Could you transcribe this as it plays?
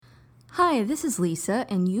Hi, this is Lisa,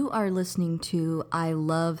 and you are listening to I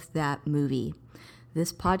Love That Movie.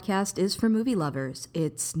 This podcast is for movie lovers.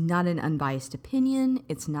 It's not an unbiased opinion,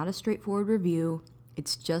 it's not a straightforward review,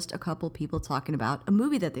 it's just a couple people talking about a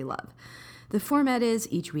movie that they love. The format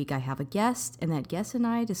is each week I have a guest, and that guest and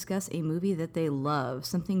I discuss a movie that they love,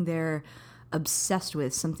 something they're obsessed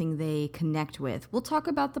with, something they connect with. We'll talk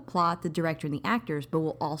about the plot, the director, and the actors, but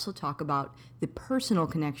we'll also talk about the personal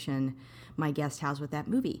connection my guest has with that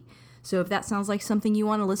movie. So if that sounds like something you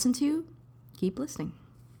want to listen to, keep listening.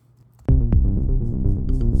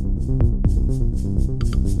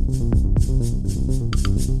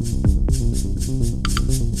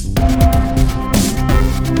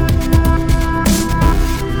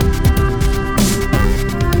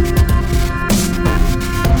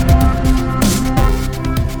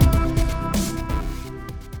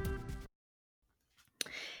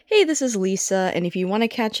 Hey, this is Lisa, and if you want to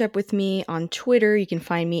catch up with me on Twitter, you can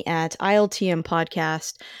find me at ILTM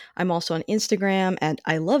Podcast. I'm also on Instagram at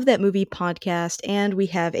I Love That Movie Podcast, and we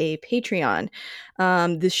have a Patreon.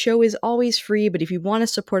 This show is always free, but if you want to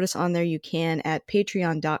support us on there, you can at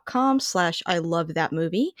patreon.com/I Love That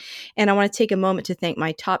Movie. And I want to take a moment to thank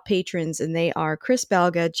my top patrons, and they are Chris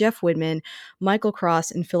Balga, Jeff Widman, Michael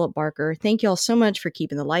Cross, and Philip Barker. Thank you all so much for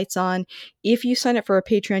keeping the lights on. If you sign up for our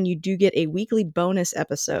Patreon, you do get a weekly bonus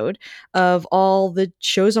episode of all the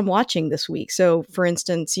shows I'm watching this week. So, for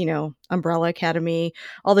instance, Umbrella Academy,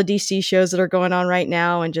 all the DC shows that are going on right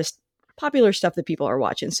now, and just popular stuff that people are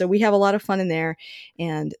watching. So we have a lot of fun in there,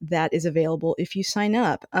 and that is available if you sign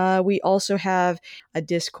up. We also have a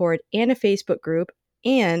Discord and a Facebook group.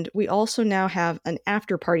 And we also now have an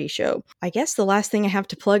after party show. I guess the last thing I have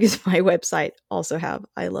to plug is my website. Also have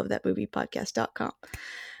ilovethatmoviepodcast.com.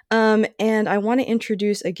 And I want to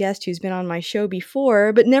introduce a guest who's been on my show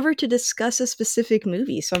before, but never to discuss a specific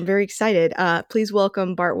movie. So I'm very excited. Please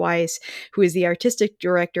welcome Bart Weiss, who is the artistic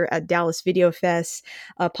director at Dallas Video Fest,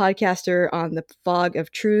 a podcaster on the Fog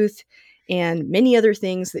of Truth, and many other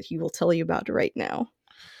things that he will tell you about right now.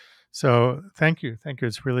 So thank you.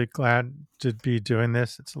 It's really glad to be doing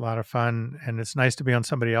this. It's a lot of fun, and it's nice to be on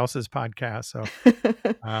somebody else's podcast. So,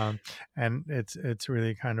 and it's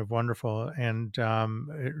really kind of wonderful, and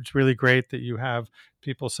it's really great that you have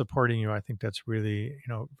people supporting you. I think that's really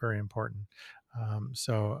very important.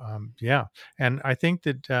 Yeah, and I think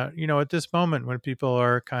that at this moment when people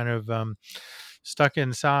are kind of stuck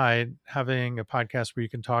inside, having a podcast where you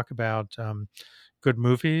can talk about good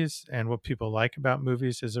movies and what people like about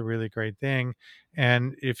movies is a really great thing.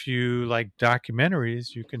 And if you like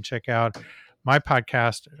documentaries, you can check out my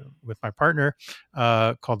podcast with my partner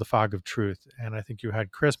called The Fog of Truth. And I think you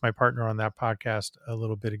had Chris, my partner, on that podcast a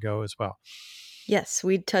little bit ago as well. Yes,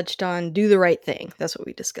 we touched on Do the Right Thing. That's what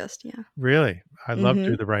we discussed. Yeah. Really? I love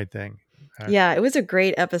Do the Right Thing. Yeah, it was a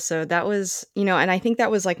great episode. That was, and I think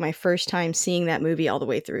that was like my first time seeing that movie all the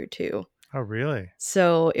way through too. Oh, really?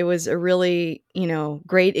 So it was a really,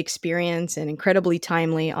 great experience and incredibly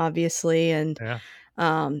timely, obviously, and Yeah.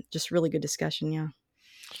 just really good discussion. Yeah.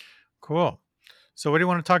 Cool. So what do you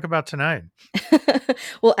want to talk about tonight?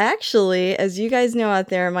 Well, actually, as you guys know out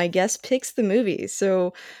there, my guest picks the movie.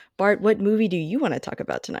 So, Bart, what movie do you want to talk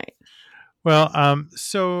about tonight? Well,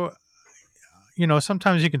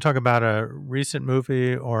 sometimes you can talk about a recent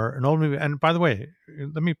movie or an old movie. And by the way,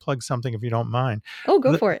 let me plug something if you don't mind. Oh,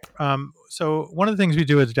 go for it. So one of the things we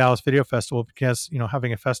do at the Dallas Video Festival, because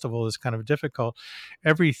having a festival is kind of difficult,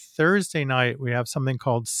 every Thursday night we have something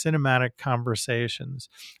called Cinematic Conversations,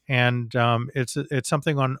 and it's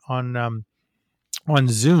something on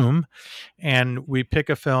Zoom, and we pick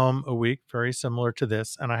a film a week very similar to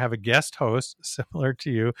this, and I have a guest host similar to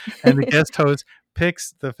you, and the guest host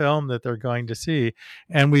picks the film that they're going to see.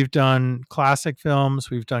 And we've done classic films,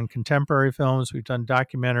 we've done contemporary films, we've done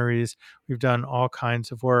documentaries, we've done all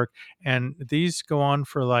kinds of work, and these go on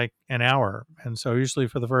for like an hour. And so usually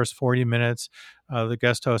for the first 40 minutes, the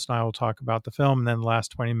guest host and I will talk about the film, and then the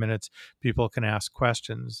last 20 minutes people can ask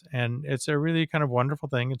questions, and it's a really kind of wonderful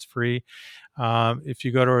thing. It's free. If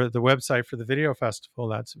you go to the website for the Video Festival,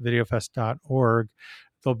 that's videofest.org,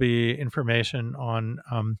 there'll be information on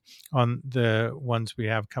the ones we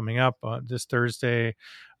have coming up. This Thursday,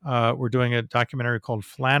 we're doing a documentary called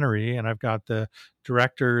Flannery, and I've got the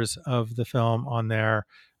directors of the film on there.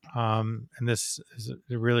 And this is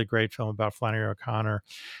a really great film about Flannery O'Connor.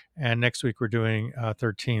 And next week we're doing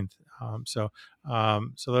 13th. So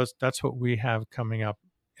that's what we have coming up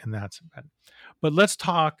in that event. But let's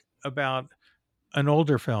talk about an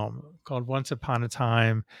older film called Once Upon a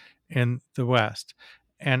Time in the West.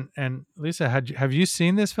 And Lisa, have you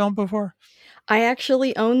seen this film before? I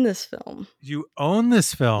actually own this film. You own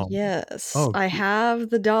this film. Yes, Oh, I have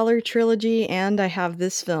the Dollar Trilogy and I have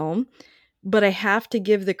this film, but I have to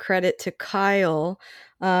give the credit to Kyle,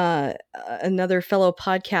 another fellow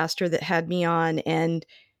podcaster that had me on, and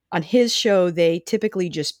on his show, they typically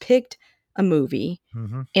just picked a movie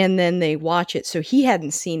hmm. and then they watch it. So he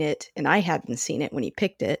hadn't seen it and I hadn't seen it when he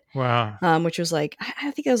picked it, Wow. which was like,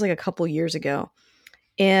 I think it was like a couple years ago.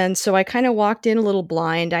 And so I kind of walked in a little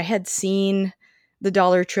blind. I had seen the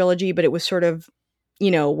Dollar Trilogy, but it was sort of,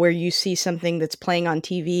 where you see something that's playing on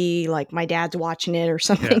TV, like my dad's watching it or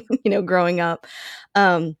Yeah. something, growing up.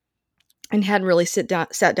 Um, and hadn't really sat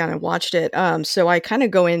down and watched it. So I kind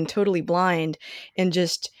of go in totally blind and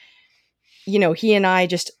just, he and I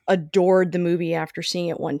just adored the movie after seeing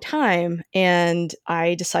it one time, and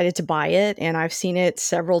I decided to buy it, and I've seen it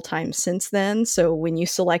several times since then. So when you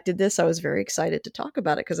selected this, I was very excited to talk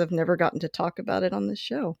about it because I've never gotten to talk about it on this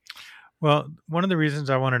show. Well, one of the reasons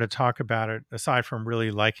I wanted to talk about it, aside from really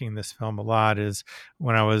liking this film a lot, is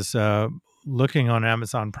when I was looking on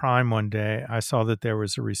Amazon Prime one day, I saw that there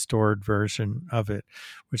was a restored version of it,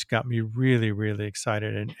 which got me really, really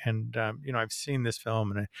excited. And I've seen this film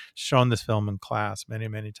and I've shown this film in class many,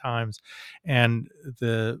 many times, and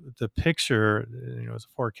the picture, it was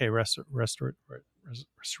a 4K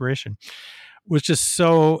restoration, was just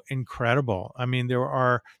so incredible. I mean, there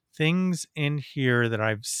are things in here that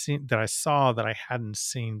I saw that I hadn't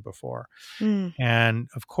seen before. Mm, And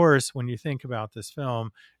of course, when you think about this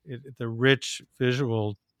film, the rich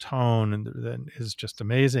visual tone is just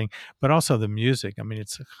amazing, but also the music. I mean,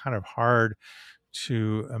 it's kind of hard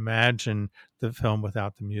to imagine the film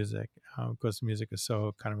without the music, because the music is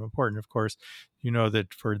so kind of important. Of course, you know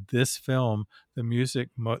that for this film,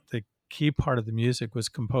 the key part of the music was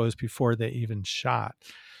composed before they even shot.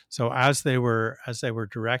 So as they were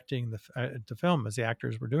directing the film, as the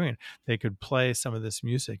actors were doing it, they could play some of this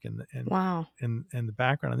music wow. in the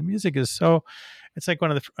background. And the music is so, it's like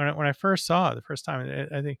when I first saw it the first time,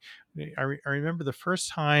 I think I remember the first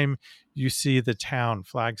time you see the town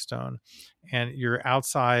Flagstone, and you're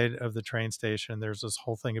outside of the train station. There's this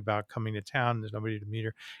whole thing about coming to town. There's nobody to meet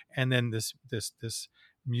her, and then this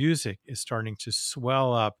music is starting to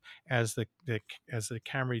swell up as the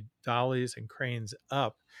camera dollies and cranes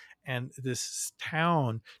up, and this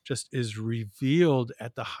town just is revealed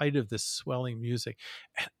at the height of this swelling music.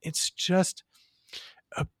 And it's just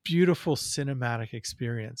a beautiful cinematic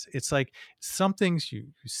experience. It's like some things you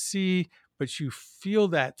see, but you feel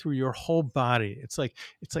that through your whole body. It's like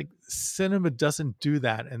cinema doesn't do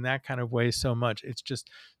that in that kind of way so much. It's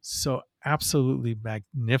just so absolutely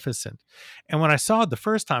magnificent. And when I saw it the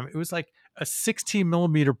first time, it was like a 16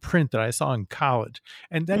 millimeter print that I saw in college.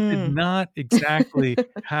 And that did Mm. not exactly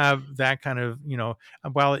have that kind of,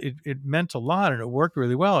 while it meant a lot and it worked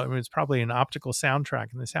really well. I mean, it's probably an optical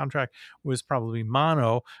soundtrack, and the soundtrack was probably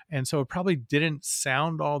mono, and so it probably didn't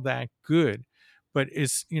sound all that good. But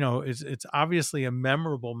it's obviously a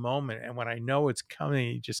memorable moment, and when I know it's coming,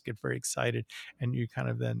 you just get very excited, and you kind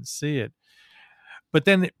of then see it. But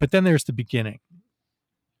then there's the beginning,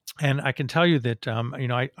 and I can tell you that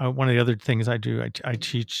I one of the other things I do, I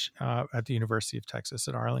teach at the University of Texas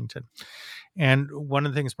at Arlington, and one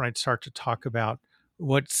of the things when I start to talk about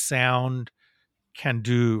what sound can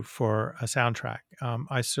do for a soundtrack.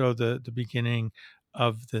 I saw the beginning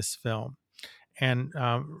of this film, and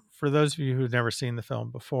for those of you who've never seen the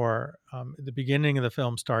film before, the beginning of the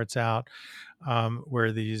film starts out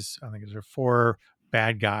where these, I think there are four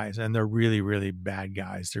bad guys, and they're really, really bad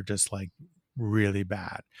guys. They're just like really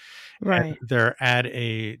bad, and Right. they're at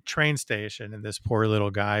a train station, and this poor little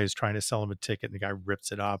guy is trying to sell him a ticket, and the guy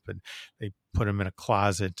rips it up, and they put him in a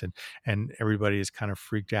closet, and everybody is kind of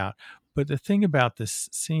freaked out. But the thing about this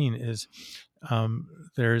scene is,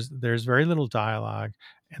 there's very little dialogue,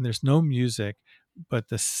 and there's no music, but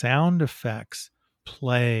the sound effects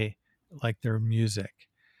play like they're music.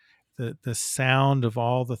 The sound of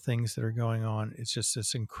all the things that are going on, it's just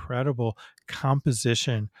this incredible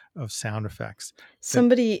composition of sound effects that.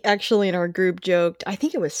 Somebody actually in our group joked, I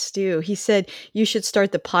think it was Stu. He said you should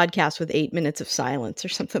start the podcast with 8 minutes of silence or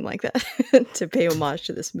something like that to pay homage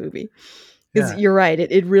to this movie. Because Yeah. you're right,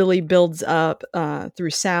 it really builds up through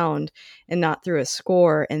sound and not through a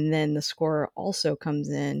score. And then the score also comes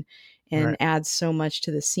in and Right. adds so much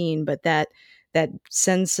to the scene. But that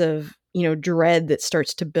sense of dread that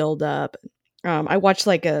starts to build up. I watched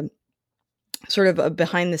like a sort of a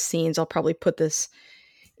behind the scenes. I'll probably put this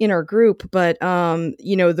in our group, but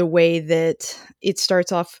the way that it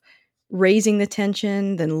starts off raising the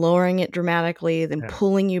tension, then lowering it dramatically, then Yeah.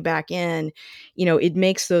 pulling you back in, it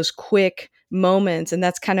makes those quick moments, and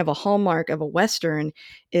that's kind of a hallmark of a Western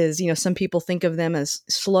is, some people think of them as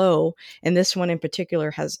slow, and this one in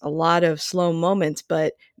particular has a lot of slow moments,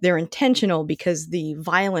 but they're intentional because the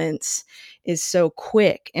violence is so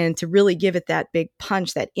quick, and to really give it that big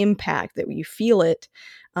punch, that impact that you feel it,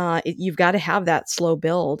 you've got to have that slow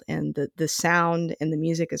build, and the sound and the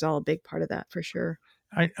music is all a big part of that for sure.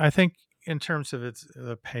 I think in terms of its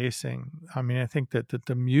the pacing, I mean, I think that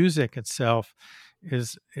the music itself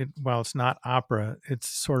while it's not opera, it's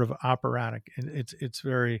sort of operatic. It's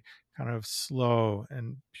very kind of slow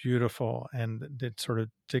and beautiful, and it sort of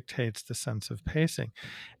dictates the sense of pacing.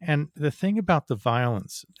 And the thing about the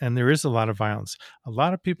violence, and there is a lot of violence, a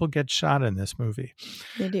lot of people get shot in this movie.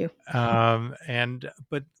 They do.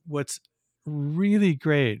 But what's really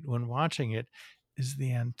great when watching it is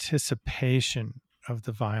the anticipation of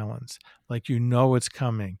the violence. Like, it's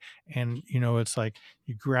coming, and it's like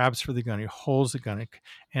he grabs for the gun, he holds the gun,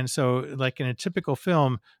 and so like in a typical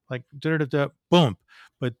film, like da da da, boom.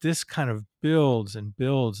 But this kind of builds and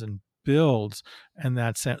builds and builds, and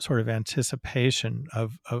that sort of anticipation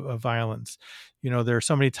of violence. There are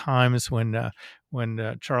so many times when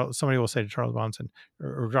Charles, somebody will say to Charles Bronson,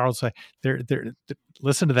 or Charles will say,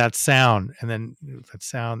 listen to that sound, and then that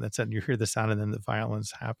sound, you hear the sound, and then the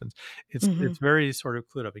violence happens. Hmm. It's very sort of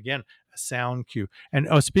clued up. Again, a sound cue. And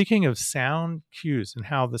speaking of sound cues and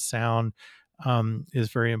how the sound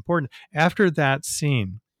is very important. After that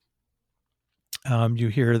scene, you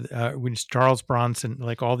hear when Charles Bronson,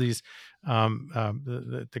 like all these,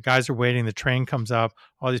 the guys are waiting. The train comes up.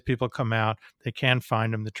 All these people come out. They can't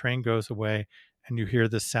find him. The train goes away, and you hear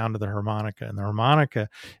the sound of the harmonica. And the harmonica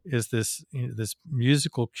is this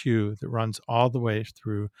musical cue that runs all the way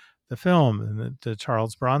through the film. And the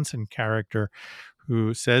Charles Bronson character,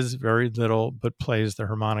 who says very little but plays the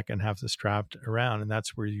harmonica and has it strapped around, and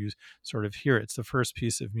that's where you sort of hear it. It's the first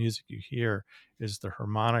piece of music you hear is the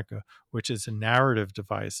harmonica, which is a narrative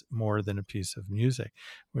device more than a piece of music,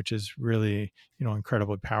 which is really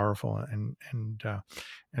incredibly powerful and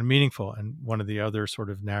meaningful, and one of the other sort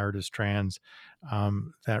of narrative strands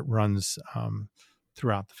that runs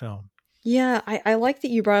throughout the film. Yeah, I like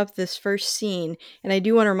that you brought up this first scene, and I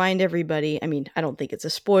do want to remind everybody. I mean, I don't think it's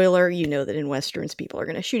a spoiler. You know that in westerns, people are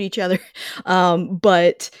going to shoot each other,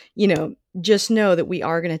 but just know that we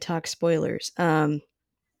are going to talk spoilers. And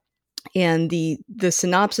the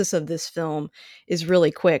synopsis of this film is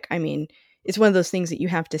really quick. I mean, it's one of those things that you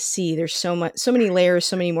have to see. There's so many layers,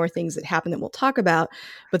 so many more things that happen that we'll talk about.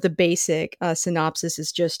 But the basic synopsis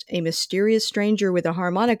is just a mysterious stranger with a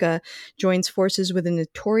harmonica joins forces with a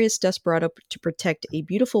notorious desperado to protect a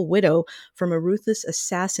beautiful widow from a ruthless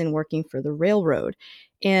assassin working for the railroad.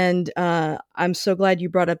 And I'm so glad you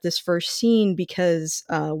brought up this first scene because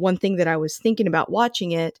one thing that I was thinking about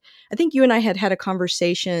watching it, I think you and I had a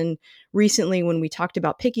conversation recently when we talked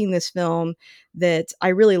about picking this film, that I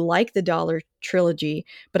really like the Dollar trilogy,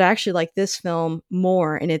 but I actually like this film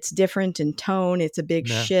more, and it's different in tone. It's a big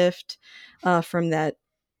Yeah, shift from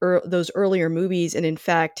those earlier movies, and in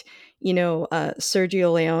fact,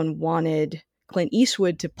 Sergio Leone wanted Clint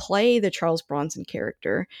Eastwood to play the Charles Bronson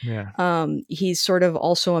character. yeah, He's sort of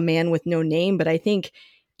also a man with no name, but I think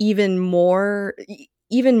even more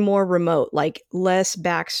even more remote, like less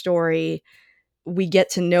backstory. We get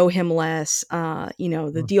to know him less. The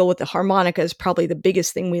mm, deal with the harmonica is probably the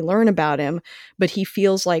biggest thing we learn about him, but he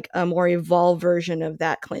feels like a more evolved version of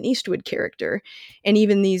that Clint Eastwood character. And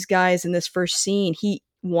even these guys in this first scene, he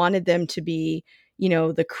wanted them to be,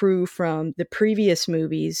 the crew from the previous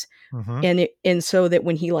movies. mm-hmm, And so that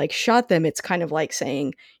when he like shot them, it's kind of like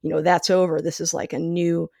saying, that's over. This is like a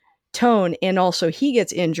new tone. And also he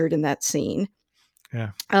gets injured in that scene,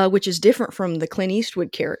 yeah, which is different from the Clint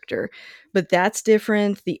Eastwood character. But that's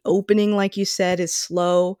different. The opening, like you said, is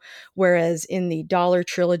slow, whereas in the Dollar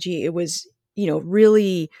trilogy, it was,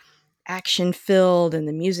 really action filled and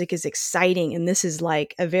the music is exciting. And this is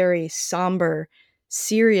like a very somber,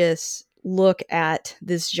 serious look at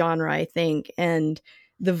this genre, I think. And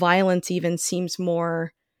the violence even seems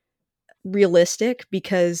more realistic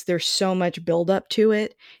because there's so much buildup to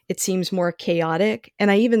it. It seems more chaotic.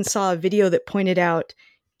 And I even saw a video that pointed out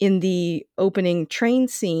in the opening train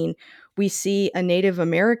scene, we see a Native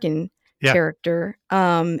American yeah, character.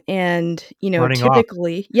 And, running off.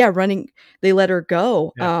 typically, yeah, running, they let her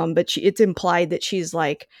go. Yeah, But it's implied that she's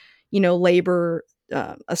like, labor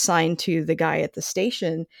assigned to the guy at the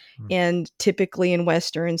station. mm, And typically in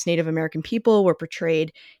Westerns, Native American people were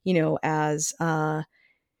portrayed, as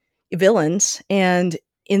villains, and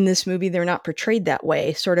in this movie they're not portrayed that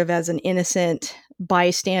way, sort of as an innocent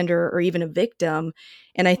bystander or even a victim.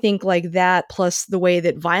 And I think like that plus the way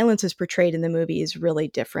that violence is portrayed in the movie is really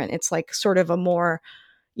different. It's like sort of a more,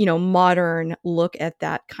 modern look at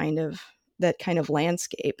that kind of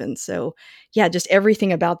landscape. And so, yeah, just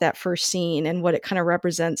everything about that first scene and what it kind of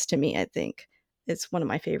represents to me, I think it's one of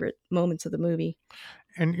my favorite moments of the movie.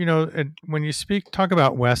 And when you talk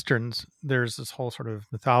about westerns, there's this whole sort of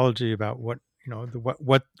mythology about what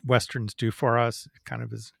what westerns do for us. It kind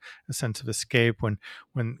of is a sense of escape. When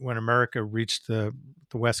America reached the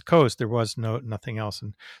West Coast, there was nothing else,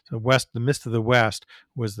 and so the myth of the West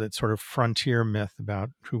was that sort of frontier myth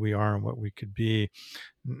about who we are and what we could be.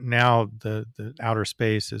 Now the outer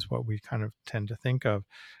space is what we kind of tend to think of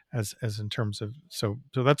as in terms of, so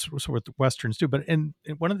that's sort of what the westerns do. But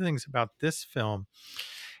one of the things about this film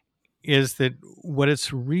is that what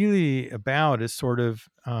it's really about is sort of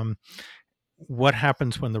what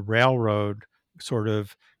happens when the railroad sort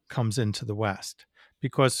of comes into the West,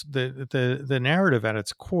 because the narrative at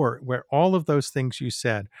its core, where all of those things you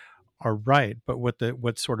said are right, but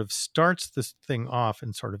what sort of starts this thing off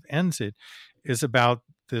and sort of ends it is about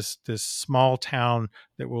this small town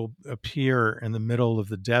that will appear in the middle of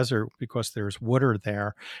the desert because there's water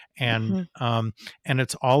there, and Hmm. um, and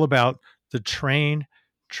it's all about the train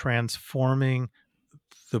transforming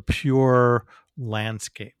the pure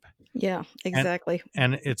landscape. Yeah, and exactly.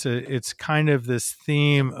 and it's kind of this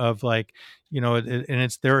theme of like, and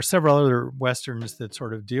it's there are several other westerns that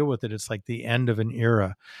sort of deal with it. It's like the end of an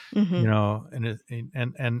era, Hmm.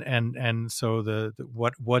 and so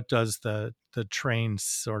what does the train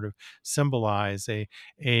sort of symbolize? A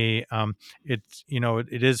it's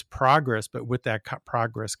it is progress, but with that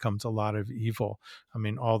progress comes a lot of evil. I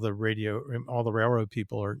mean, all the railroad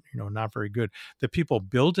people are not very good. The people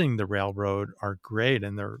building the railroad are great,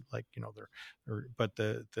 and they're like, but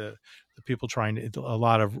the people trying to, a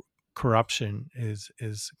lot of corruption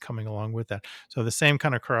is coming along with that. So the same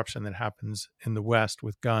kind of corruption that happens in the West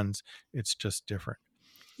with guns, it's just different.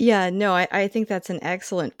 Yeah, no, I think that's an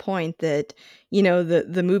excellent point that,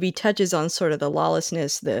 the movie touches on sort of the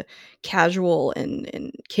lawlessness, the casual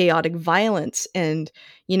and chaotic violence. And,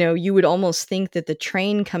 you would almost think that the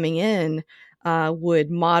train coming in would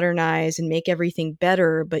modernize and make everything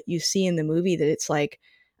better. But you see in the movie that it's like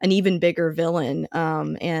an even bigger villain.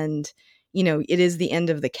 And, it is the end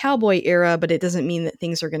of the cowboy era, but it doesn't mean that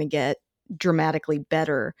things are going to get dramatically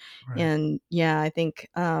better. Right. And yeah, I think,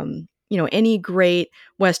 any great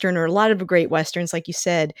Western or a lot of great Westerns, like you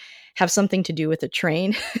said, have something to do with a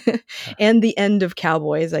train Yeah. and the end of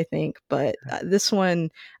cowboys, I think. But Yeah. this one,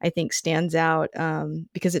 I think, stands out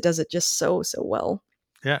because it does it just so, so well.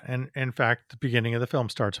 Yeah, and in fact, the beginning of the film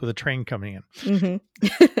starts with a train coming in. Hmm.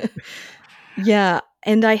 Yeah,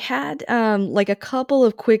 and I had, like, a couple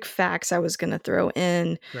of quick facts I was gonna throw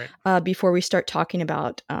in, Great. before we start talking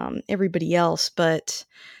about, everybody else, but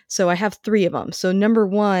so I have 3 of them. So number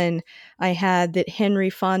 1, I had that Henry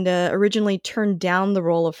Fonda originally turned down the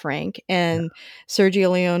role of Frank, Yeah. and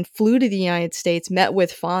Sergio Leone flew to the United States, met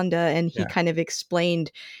with Fonda, and he Yeah. kind of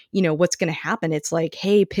explained, what's gonna happen. It's like,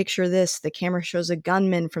 "Hey, picture this, the camera shows a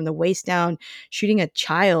gunman from the waist down shooting a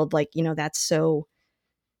child, like, that's so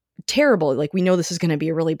terrible. Like, we know this is going to be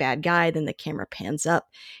a really bad guy. Then the camera pans up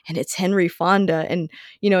and it's Henry Fonda. And,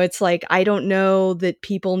 it's like, I don't know that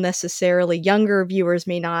people necessarily, younger viewers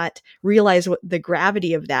may not realize what the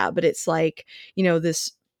gravity of that, but it's like,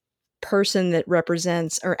 this person that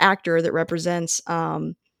represents or actor that represents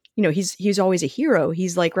he's always a hero.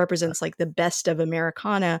 He's like represents like the best of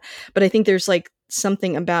Americana, but I think there's like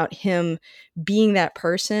something about him being that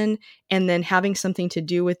person and then having something to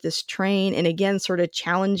do with this train, and again sort of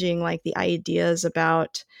challenging like the ideas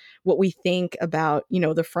about what we think about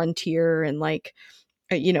the frontier and like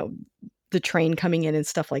uh, you know the train coming in and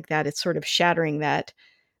stuff like that. It's sort of shattering that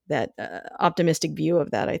optimistic view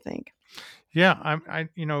of that, I think. Yeah,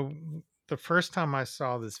 the first time I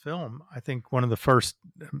saw this film, I think one of the first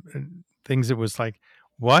things that was like,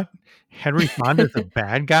 what? Henry Fonda's a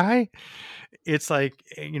bad guy? It's like,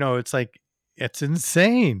 it's like, it's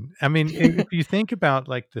insane. I mean, if you think about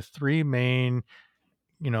like the three main,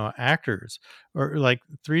 actors, or like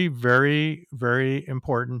three very, very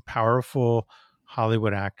important, powerful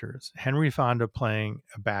Hollywood actors. Henry Fonda playing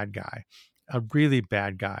a bad guy, a really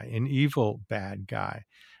bad guy, an evil bad guy.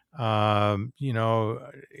 In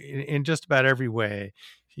just about every way,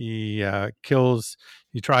 he kills.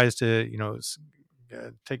 He tries to,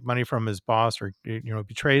 take money from his boss, or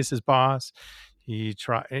betrays his boss. He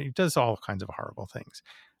does all kinds of horrible things.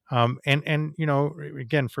 And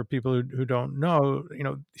again, for people who don't know,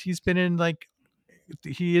 he's been in like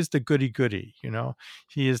he is the goody goody, you know.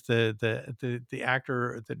 He is the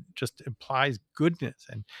actor that just implies goodness.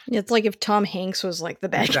 And It's like if Tom Hanks was, like, the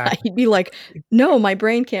bad guy, exactly. he'd be like, "No, my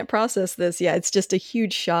brain can't process this." Yeah, it's just a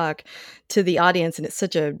huge shock to the audience, and it's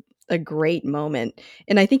such a great moment,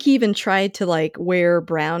 and I think he even tried to, like, wear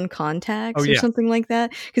brown Oh contacts or yeah. something like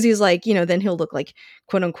that because he was like, then he'll look like,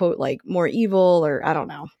 quote, unquote, like, "more evil," or I don't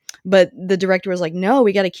know, but the director was like, "No,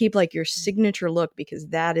 we gotta keep, like, your signature look because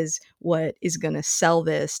that is what is gonna sell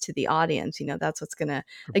this to the audience," that's what's gonna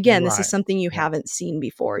again, this is Right. something you Yeah. haven't seen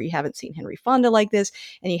before. You haven't seen Henry Fonda like this,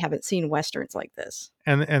 and you haven't seen westerns like this.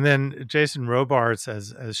 And then Jason Robards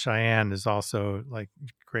as Cheyenne is also like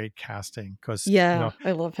great casting because Yeah,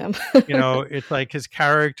 I love him. it's like his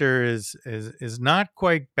character is not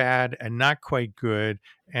quite bad and not quite good,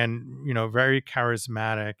 and very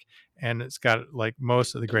charismatic, and it's got like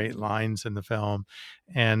most of the great lines in the film.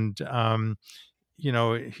 And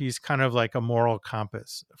he's kind of like a moral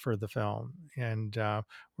compass for the film. And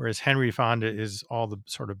whereas Henry Fonda is all the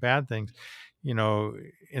sort of bad things, you know,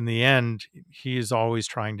 in the end, he is always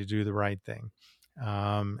trying to do the right thing,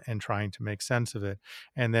 and trying to make sense of it.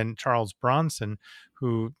 And then Charles Bronson,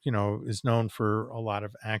 who, is known for a lot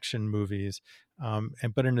of action movies,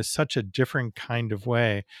 but in such a different kind of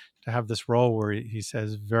way, to have this role where he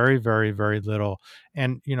says very, very, very little.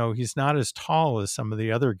 And, he's not as tall as some of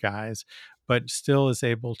the other guys, but still is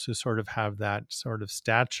able to sort of have that sort of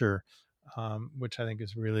stature, which I think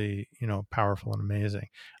is really, powerful and amazing.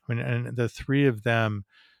 I mean, and the three of them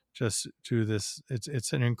just do this.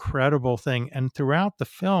 It's an incredible thing. And throughout the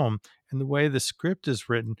film and the way the script is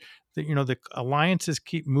written, the alliances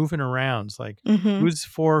keep moving around. It's like Mhm. who's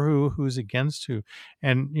for who, who's against who.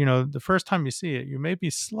 And, the first time you see it, you may be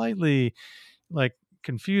slightly like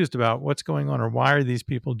confused about what's going on or why are these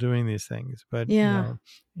people doing these things. But Yeah.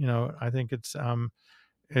 I think it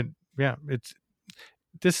yeah, it's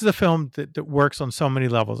this is a film that works on so many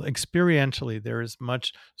levels. Experientially, there is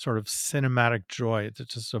much sort of cinematic joy. It's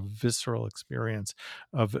just a visceral experience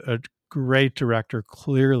of a great director,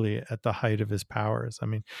 clearly at the height of his powers. I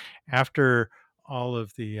mean, after all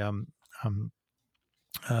of um,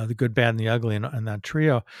 the good, bad, and the ugly, and that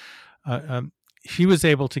trio, he was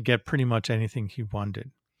able to get pretty much anything he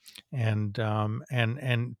wanted. And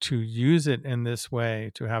to use it in this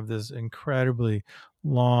way, to have this incredibly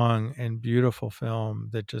long and beautiful film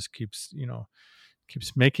that just keeps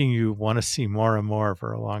making you want to see more and more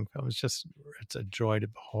for a long film. It's a joy to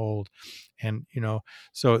behold. And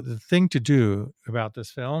so the thing to do about this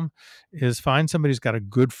film is find somebody who's got a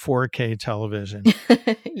good 4K television,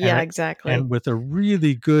 Yeah, and exactly. with a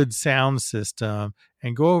really good sound system,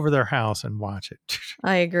 and go over their house and watch it.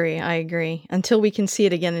 I agree, until we can see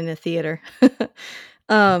it again in a theater.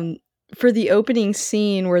 Um, for the opening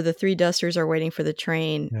scene where the 3 dusters are waiting for the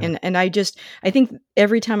train, Yeah. and I think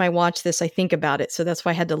every time I watch this, I think about it, so that's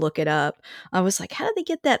why I had to look it up. I was like, "How did they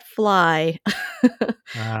get that fly uh,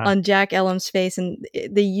 on Jack Ellam's face?" And,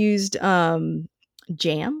 they used,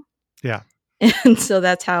 jam? yeah. And so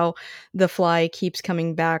that's how the fly keeps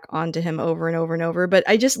coming back onto him over and over and over, but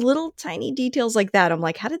I just little tiny details like that, I'm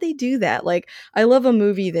like, "How did they do that?" Like, I love a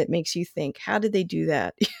movie that makes you think, "How did they do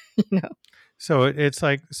that?" You know? So it's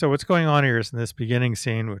like, so what's going on here is in this beginning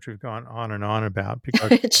scene, which we've gone on and on about,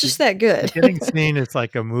 because It's the just that good. beginning scene is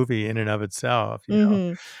like a movie in and of itself.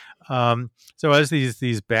 Mhm. So as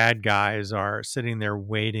these bad guys are sitting there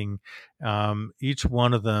waiting, each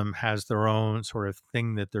one of them has their own sort of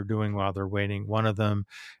thing that they're doing while they're waiting. One of them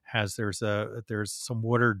there's some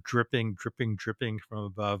water dripping from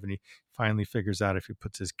above, and he finally figures out if he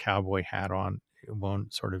puts his cowboy hat on, it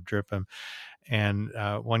won't sort of drip him. And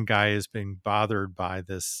one guy is being bothered by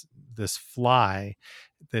this fly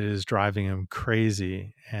that is driving him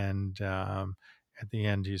crazy. And at the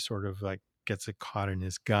end, he sort of like gets it caught in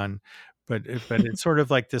his gun. But it's sort of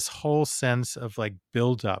like this whole sense of like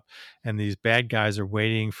buildup, and these bad guys are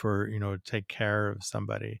waiting for to take care of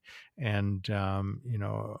somebody. And uh,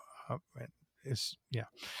 it's yeah,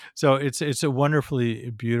 so it's a wonderfully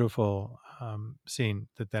beautiful scene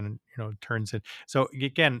that then turns it. So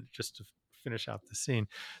again, just to finish out the scene,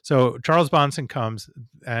 so Charles Bronson comes,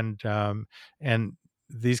 and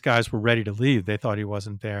these guys were ready to leave. They thought he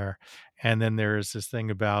wasn't there. And then there's this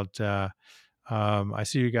thing about I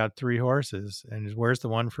see you got 3 horses, and where's the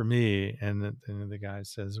one for me? And then the guy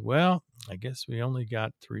says, well, I guess we only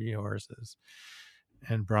got 3 horses.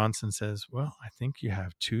 And Bronson says, "Well, I think you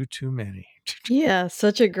have two too many." Yeah,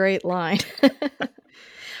 such a great line.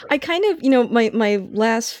 I kind of, my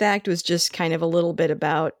last fact was just kind of a little bit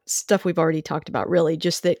about stuff we've already talked about, really,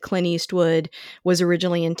 just that Clint Eastwood was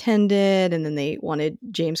originally intended, and then they wanted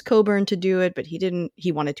James Coburn to do it, but he didn't.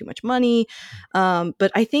 He wanted too much money.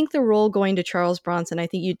 But I think the role going to Charles Bronson, I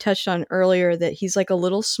think you touched on earlier that he's like a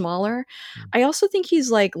little smaller. Mm, I also think he's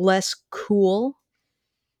like less cool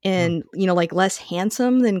mm, and, like, less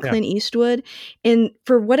handsome than yeah, Clint Eastwood, and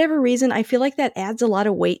for whatever reason, I feel like that adds a lot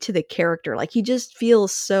of weight to the character, like, he just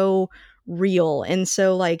feels so real, and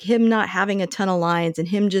so, like, him not having a ton of lines and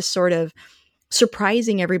him just sort of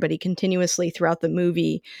surprising everybody continuously throughout the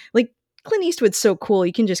movie, like, Clint Eastwood's so cool,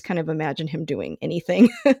 you can just kind of imagine him doing anything,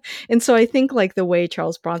 and so I think, like, the way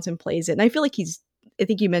Charles Bronson plays it, and I feel like I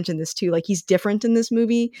think you mentioned this too, like, he's different in this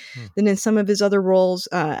movie mm. than in some of his other roles,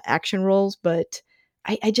 action roles, but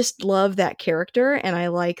I just love that character, and I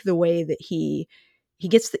like the way that he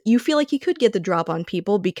gets you feel like he could get the drop on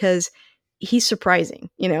people because he's surprising,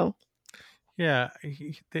 you know? Yeah.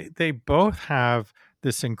 They both have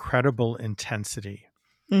this incredible intensity.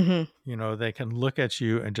 Mhm. They can look at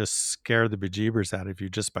you and just scare the bejeebers out of you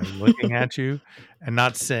just by looking at you and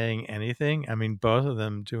not saying anything. I mean, both of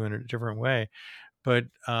them do in a different way. But,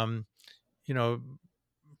 you know,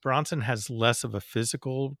 Bronson has less of a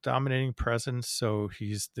physical dominating presence, so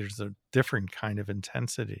there's a different kind of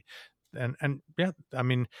intensity. And yeah, I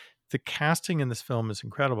mean, the casting in this film is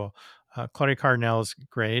incredible. Claudia Cardinal is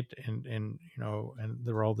great and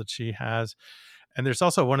the role that she has. And there's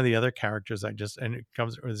also one of the other characters and it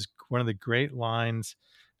comes with one of the great lines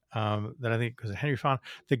that I think was Henry Fonda,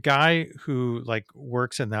 the guy who like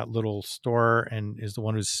works in that little store and is the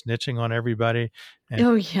one who's snitching on everybody. And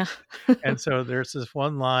Oh, yeah. and so there's this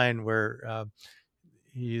one line where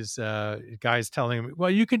guy's telling him, "Well,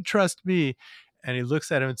 you can trust me," and he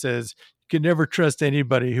looks at him and says, "You can never trust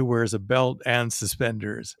anybody who wears a belt and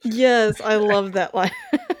suspenders." Yes, I love that line.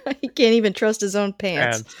 He can't even trust his own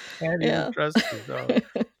pants. Pants can't even Yeah. trust his own.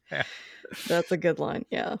 That's a good line,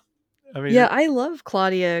 yeah. I mean, Yeah, I love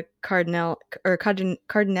Claudia Cardinal or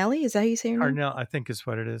Cardinelli, is that how you say her name? Cardinal, I think is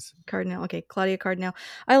what it is. Cardinal, okay, Claudia Cardinal.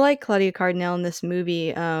 I like Claudia Cardinal in this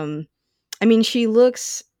movie, I mean, she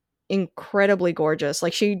looks incredibly gorgeous,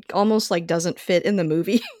 like, she almost, like, doesn't fit in the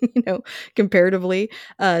movie, comparatively,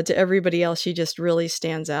 to everybody else, she just really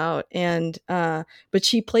stands out, and, but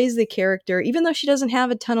she plays the character even though she doesn't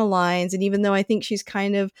have a ton of lines, and even though I think she's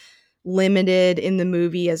kind of limited in the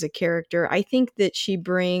movie as a character, I think that she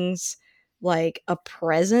brings, like, a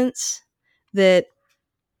presence that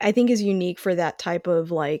I think is unique for that type of,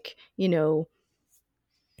 like,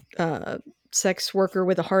 uh, sex worker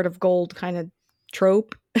with a heart of gold kind of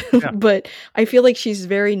trope. Yeah. But I feel like she's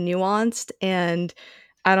very nuanced, and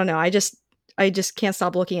I don't know. I just can't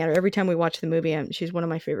stop looking at her every time we watch the movie. She's one of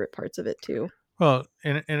my favorite parts of it too. Well,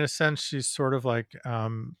 in a sense, she's sort of like.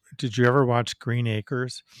 Did you ever watch Green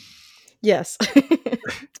Acres? Yes,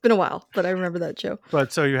 it's been a while, but I remember that show.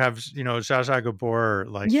 But so you have, Zsa Zsa Gabor,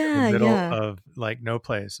 like, in the Yeah, middle yeah. of, like, no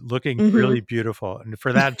place, looking Hmm. really beautiful, and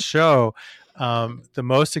for that show, the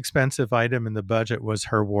most expensive item in the budget was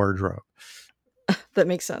her wardrobe. That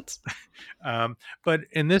makes sense. But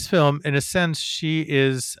in this film, in a sense, she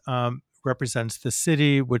represents the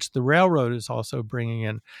city, which the railroad is also bringing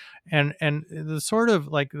in, and the sort of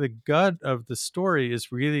like the gut of the story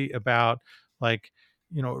is really about like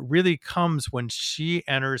it really comes when she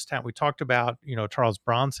enters town. We talked about Charles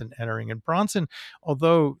Bronson entering, and Bronson,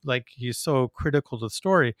 although like he's so critical to the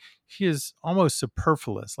story, he is almost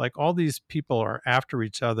superfluous. Like all these people are after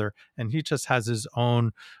each other, and he just has his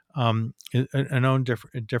own an own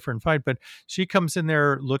different fight. But she comes in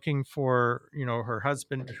there looking for her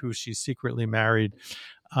husband, who she secretly married,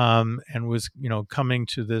 and was coming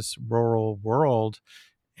to this rural world,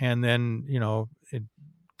 and then it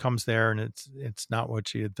comes there and it's not what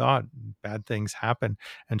she had thought. Bad things happen,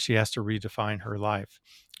 and she has to redefine her life.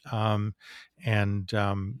 um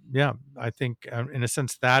yeah, I think in a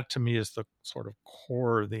sense that to me is the sort of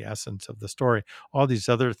core, the essence of the story. All these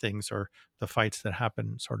other things are the fights that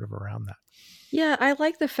happen sort of around that. Yeah, I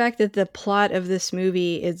like the fact that the plot of this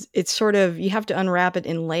movie is it's sort of you have to unwrap it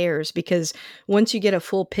in layers because once you get a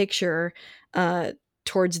full picture uh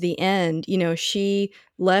towards the end, she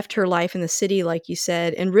left her life in the city like you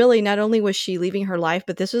said, and really not only was she leaving her life,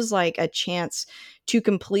 but this was like a chance to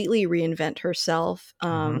completely reinvent herself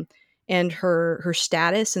Hmm. and her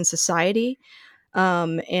status in society,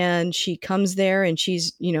 and she comes there and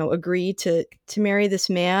she's agreed to marry this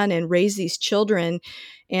man and raise these children,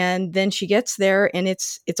 and then she gets there and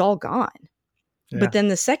it's all gone. Yeah. But then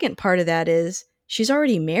the second part of that is she's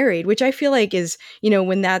already married, which I feel like is,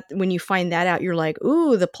 when you find that out, you're like,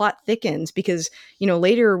 ooh, the plot thickens because,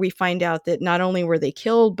 later we find out that not only were they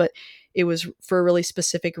killed, but it was for a really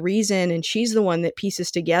specific reason. And she's the one that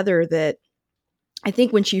pieces together that I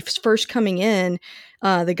think when she's first coming in,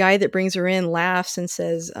 the guy that brings her in laughs and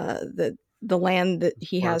says that the land that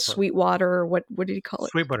he has, For Sweetwater, or what did he call it?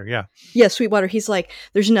 Sweetwater, yeah. Yeah, Sweetwater. He's like,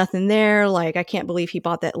 there's nothing there. Like, I can't believe he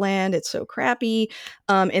bought that land. It's so crappy.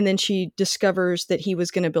 And then she discovers that he was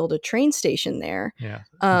going to build a train station there. Yeah,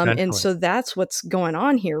 And eventually. so that's what's going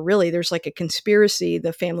on here. Really, there's like a conspiracy.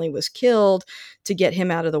 The family was killed to get him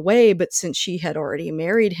out of the way. But since she had already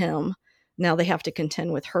married him, now they have to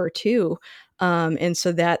contend with her too. And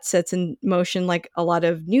so that sets in motion like a lot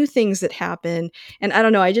of new things that happen. And I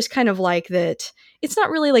don't know, I just kind of like that it's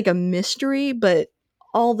not really like a mystery, but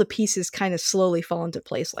all the pieces kind of slowly fall into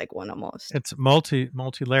place like one almost. It's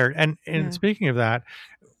multi-layered. And Yeah. speaking of that,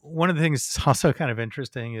 one of the things that's also kind of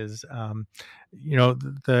interesting is, you know,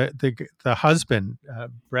 the husband,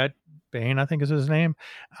 Brett Bain, I think is his name.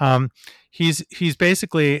 Um, he's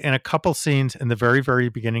basically in a couple scenes in the very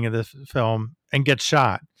beginning of the film and gets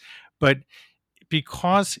shot, but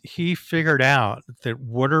because he figured out that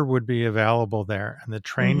water would be available there and the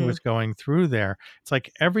train Mhm. was going through there, it's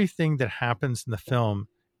like everything that happens in the film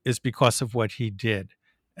is because of what he did.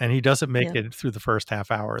 And he doesn't make Yeah. it through the first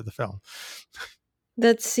half hour of the film.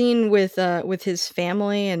 That scene with his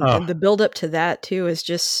family Oh, and the build up to that too is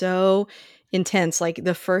just so intense. Like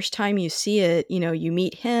the first time you see it, you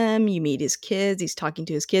meet him, you meet his kids, he's talking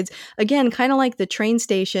to his kids. Again, kind of like the train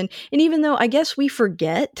station. And even though I guess we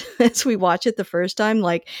forget as we watch it the first time,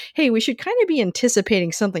 like, hey, we should kind of be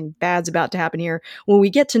anticipating something bad's about to happen here. When we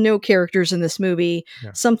get to know characters in this movie,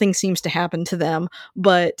 yeah. something seems to happen to them.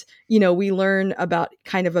 But we learn about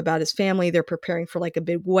his family. They're preparing for like a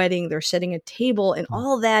big wedding. They're setting a table, and Mm.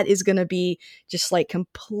 all that is going to be just like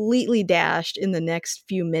completely dashed in the next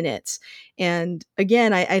few minutes. And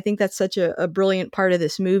again, I think that's such a brilliant part of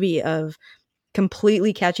this movie of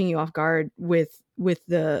completely catching you off guard with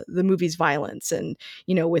the movie's violence and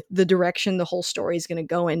with the direction the whole story is going to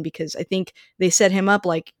go in, because I think they set him up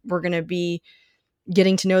like we're going to be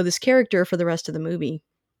getting to know this character for the rest of the movie.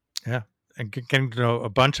 Yeah. And getting to know a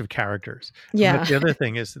bunch of characters. And that's Yeah. the other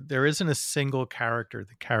thing is that there isn't a single character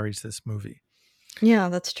that carries this movie, Yeah,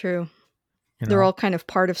 that's true. you They're know? all kind of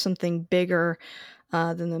part of something bigger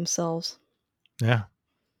than themselves. Yeah,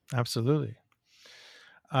 absolutely.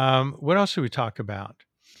 What else should we talk about?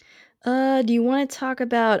 Do you want to talk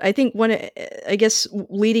about? I think I guess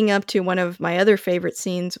leading up to one of my other favorite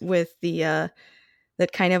scenes with the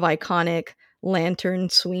that kind of iconic lantern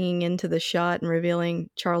swinging into the shot and revealing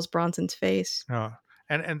Charles Bronson's face. Oh,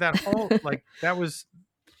 and that whole like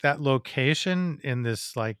that location in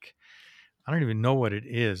this like I don't even know what it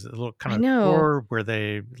is. A little kind I of know. store where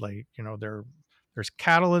they like, there's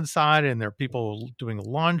cattle inside and there are people doing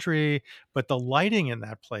laundry, but the lighting in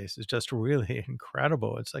that place is just really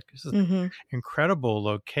incredible. It's like this is an Hmm. incredible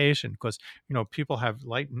location because people have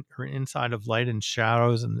light or inside of light and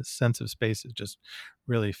shadows, and the sense of space is just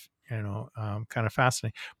really kind of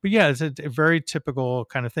fascinating. But yeah, it's a very typical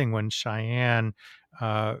kind of thing when Cheyenne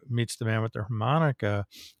meets the man with the harmonica,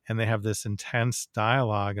 and they have this intense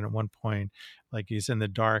dialogue. And at one point, like he's in the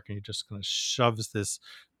dark, and he just kind of shoves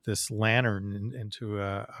this lantern into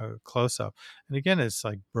a close up. And again, it's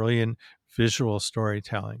like brilliant visual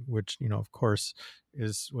storytelling, which of course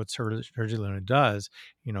is what Sergio Luna does.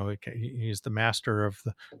 He's the master of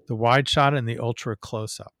the wide shot and the ultra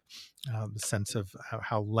close up. The sense of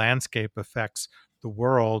how landscape affects the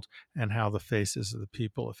world and how the faces of the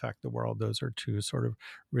people affect the world. Those are two sort of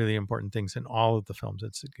really important things in all of the films.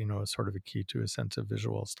 It's sort of a key to a sense of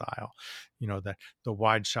visual style. That the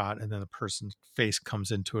wide shot and then the person's face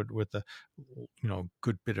comes into it with a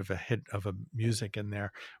good bit of a hit of a music in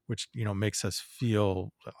there, which makes us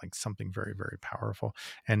feel like something very powerful.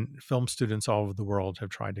 And film students all over the world have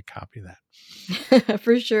tried to copy that.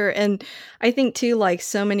 For sure. And I think too, like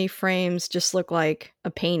so many frames just look like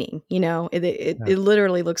a painting, Yeah, it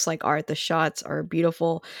literally looks like art. The shots are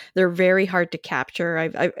beautiful. They're very hard to capture.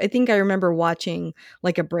 I think I remember watching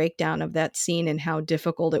like a breakdown of that scene and how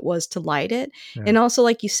difficult it was to light it. yeah, And also,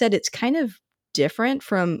 like you said, it's kind of different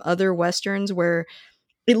from other Westerns where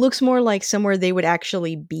it looks more like somewhere they would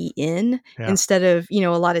actually be in yeah. instead of, a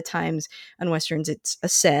lot of times on Westerns, it's a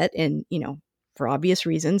set and, for obvious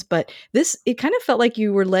reasons. But it kind of felt like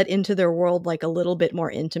you were let into their world like a little bit more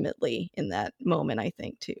intimately in that moment, I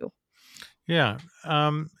think, too. Yeah,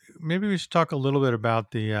 maybe we should talk a little bit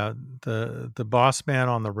about the boss man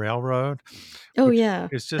on the railroad, Oh, which yeah.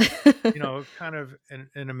 is just kind of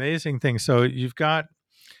an amazing thing. So you've got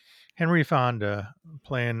Henry Fonda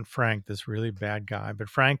playing Frank, this really bad guy, but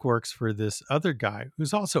Frank works for this other guy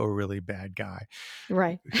who's also a really bad guy.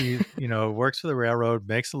 Right. He, works for the railroad,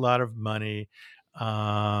 makes a lot of money,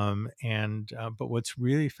 and but what's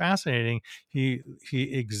really fascinating, he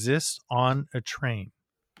exists on a train,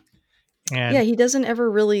 Yeah, and he doesn't ever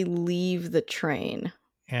really leave the train.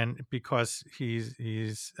 because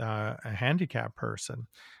he's a handicapped person,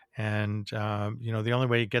 and the only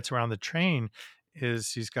way he gets around the train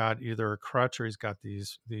is he's got either a crutch or he's got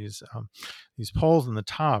these poles in the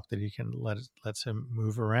top that he can lets him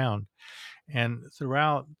move around. And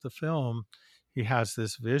throughout the film, he has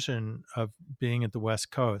this vision of being at the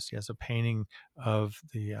West Coast. He has a painting of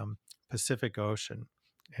the Pacific Ocean,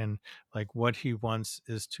 and like what he wants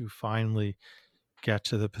is to finally get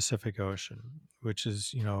to the Pacific Ocean, which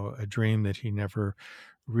is, a dream that he never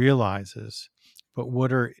realizes. But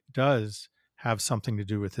water does have something to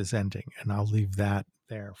do with his ending, and I'll leave that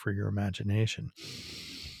there for your imagination.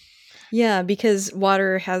 Yeah, because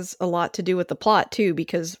water has a lot to do with the plot too,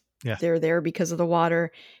 because Yes. they're there because of the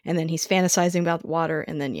water, and then he's fantasizing about the water,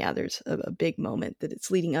 and then yeah, there's a big moment that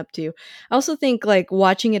it's leading up to. I also think like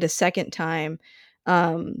watching it a second time,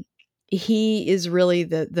 um, he is really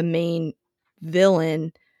the main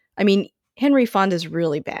villain. I mean, Henry Fonda's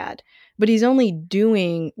really bad, but he's only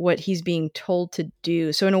doing what he's being told to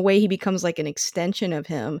do. So in a way, he becomes like an extension of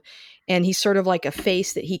him, and he's sort of like a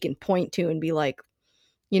face that he can point to and be like,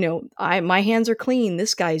 I my hands are clean.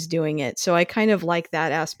 This guy's doing it. So I kind of like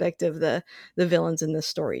that aspect of the villains in this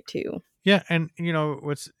story too. Yeah, and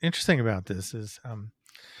what's interesting about this is,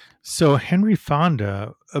 so Henry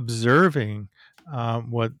Fonda observing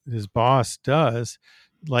what his boss does,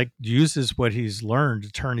 like uses what he's learned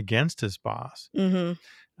to turn against his boss. Mhm.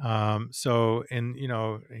 So, and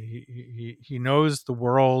he knows the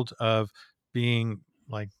world of being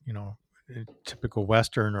like, a typical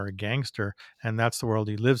Western or a gangster, and that's the world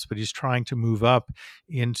he lives. But he's trying to move up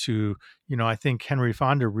into, I think Henry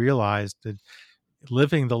Fonda realized that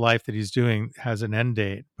living the life that he's doing has an end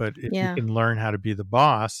date. But if you Yeah. can learn how to be the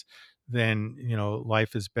boss, then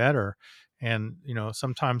life is better. And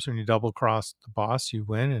sometimes when you double cross the boss, you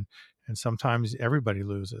win, and sometimes everybody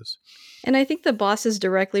loses. And I think the boss is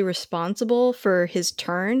directly responsible for his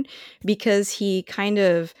turn because he kind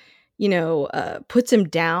of, puts him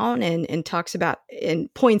down and talks about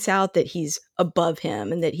and points out that he's above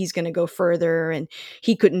him and that he's going to go further and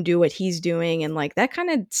he couldn't do what he's doing. And like that kind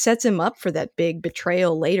of sets him up for that big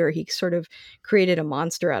betrayal later. He sort of created a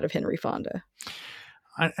monster out of Henry Fonda.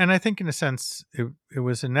 And I think in a sense it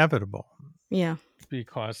was inevitable, Yeah.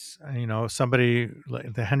 because somebody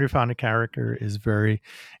like the Henry Fonda character is very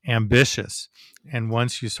ambitious, and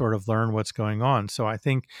once you sort of learn what's going on, so I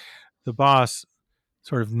think the boss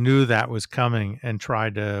sort of knew that was coming and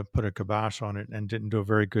tried to put a kibosh on it and didn't do a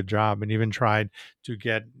very good job, and even tried to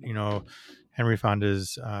get Henry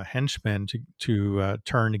Fonda's henchmen to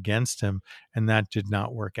turn against him, and that did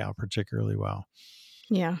not work out particularly well,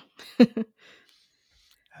 Yeah.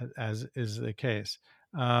 as is the case.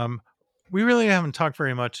 Um, we really haven't talked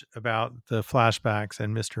very much about the flashbacks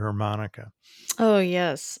and Mr. Harmonica. Oh,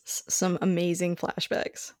 yes. Some amazing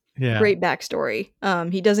flashbacks. Yeah. Great backstory.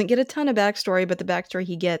 He doesn't get a ton of backstory, but the backstory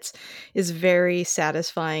he gets is very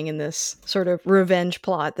satisfying in this sort of revenge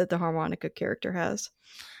plot that the harmonica character has.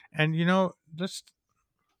 And just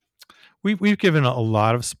we've given a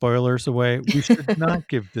lot of spoilers away. We should not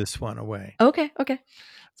give this one away. Okay, okay.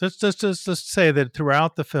 Just say that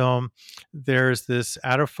throughout the film, there's this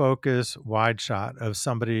out of focus wide shot of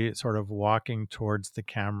somebody sort of walking towards the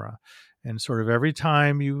camera, and sort of every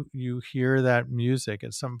time you hear that music,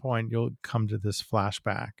 at some point you'll come to this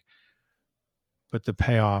flashback, but the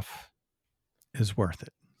payoff is worth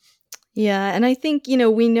it. Yeah, and I think,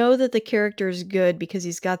 we know that the character is good because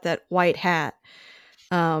he's got that white hat.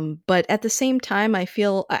 But at the same time, I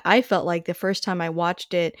felt like the first time I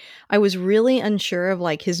watched it, I was really unsure of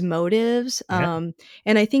like his motives. Yeah.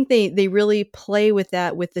 And I think they really play with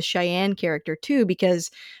that with the Cheyenne character too,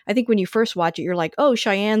 because I think when you first watch it, you're like, oh,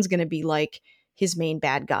 Cheyenne's gonna be like his main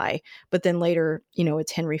bad guy. But then later,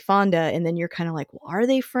 it's Henry Fonda, and then you're kind of like, well, are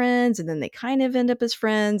they friends? And then they kind of end up as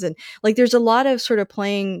friends. And like there's a lot of sort of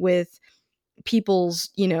playing with people's,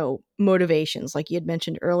 motivations, like you had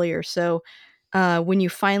mentioned earlier. So when you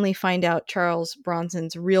finally find out Charles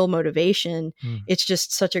Bronson's real motivation, Mm. it's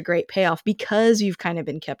just such a great payoff because you've kind of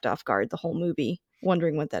been kept off guard the whole movie,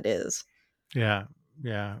 wondering what that is. Yeah.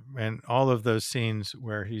 Yeah, and all of those scenes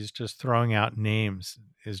where he's just throwing out names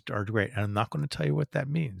are great. And I'm not going to tell you what that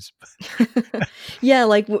means. Yeah,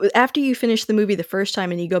 like, after you finish the movie the first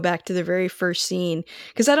time and you go back to the very first scene,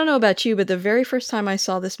 because I don't know about you, but the very first time I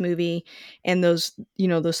saw this movie and those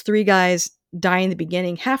 3 guys die in the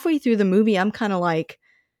beginning, halfway through the movie, I'm kinda like,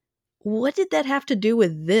 "What did that have to do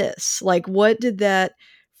with this?" Like, what did that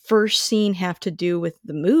first scene have to do with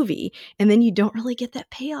the movie? And then you don't really get that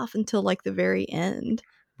payoff until, like, the very end.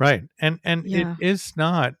 Right. And it Yeah. is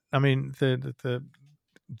not, I mean, that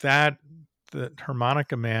the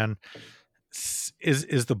harmonica man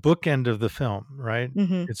is the bookend of the film, right?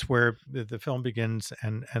 Mhm. It's where the film begins,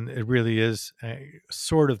 and it really is a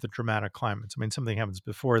sort of the dramatic climax. I mean, something happens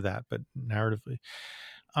before that, but narratively,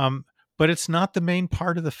 um, but it's not the main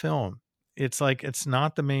part of the film. It's like it's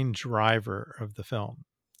not the main driver of the film.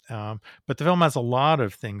 But the film has a lot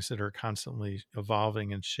of things that are constantly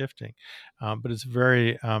evolving and shifting, but it's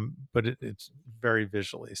very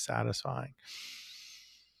visually satisfying.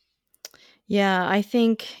 Yeah, I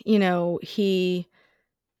think,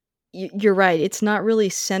 you're right, it's not really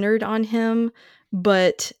centered on him,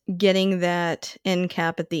 but getting that end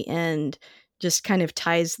cap at the end just kind of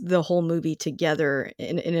ties the whole movie together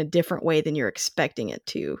in a different way than you're expecting it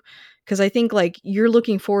to. Because I think, like, you're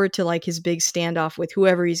looking forward to, like, his big standoff with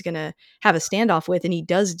whoever he's gonna have a standoff with, and he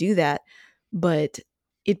does do that, but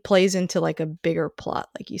it plays into, like, a bigger plot,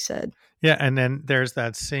 like you said. Yeah, and then there's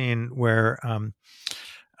that scene where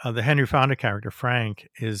the Henry Fonda character Frank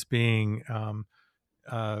is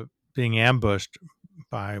uh, being ambushed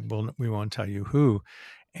by, well, we won't tell you who,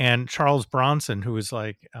 and Charles Bronson, who is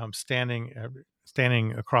like standing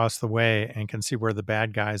across the way and can see where the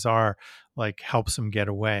bad guys are, like helps him get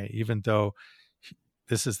away, even though he-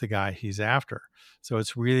 this is the guy he's after. So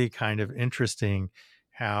it's really kind of interesting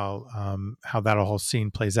how that whole scene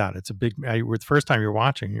plays out. It's a big. The first time you're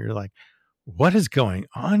watching, you're like, what is going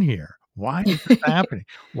on here? Why is this happening?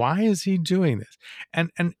 Why is he doing this?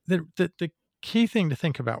 And the key thing to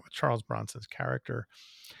think about with Charles Bronson's character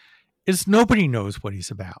is nobody knows what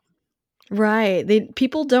he's about. Right,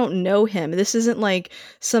 people don't know him. This isn't like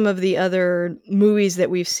some of the other movies that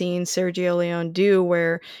we've seen Sergio Leone do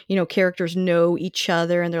where, characters know each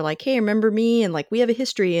other and they're like, "Hey, remember me?" And, like, we have a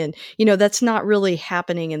history, and, that's not really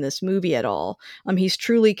happening in this movie at all. He's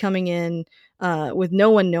truly coming in, with no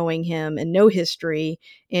one knowing him and no history,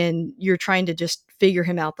 and you're trying to just figure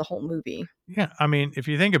him out the whole movie. Yeah, I mean, if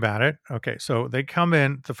you think about it, okay, so they come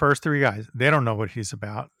in, the first three guys, they don't know what he's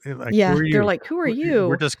about. They're like, who Yeah, are they're you? like, "Who are We're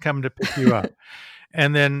you?" just coming to pick you up.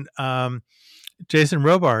 And then Jason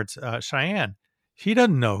Robards, Cheyenne, he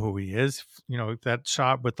doesn't know who he is. You know, that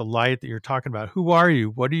shot with the light that you're talking about. Who are you?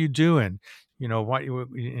 What are you doing? You know,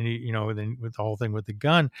 then with the whole thing with the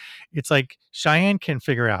gun, it's like Cheyenne can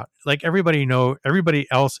figure out. Like everybody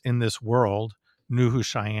else in this world knew who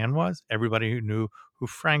Cheyenne was. Everybody who knew who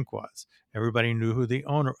Frank was. Everybody knew who the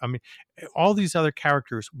owner. I mean, all these other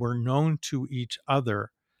characters were known to each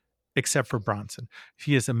other except for Bronson.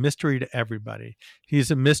 He is a mystery to everybody. He's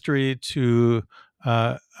a mystery to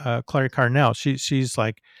Clary Carnell. She's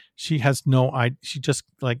like she has no idea. She just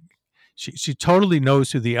like she totally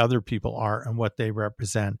knows who the other people are and what they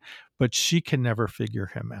represent, but she can never figure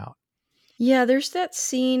him out. Yeah, there's that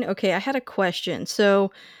scene. Okay, I had a question.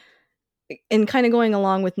 So, and kind of going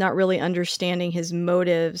along with not really understanding his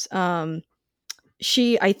motives, I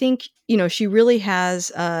think, she really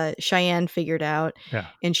has Cheyenne figured out, Yeah,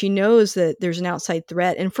 and she knows that there's an outside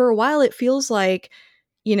threat. And for a while, it feels like,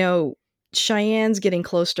 you know, Cheyenne's getting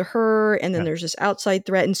close to her, and then yeah. there's this outside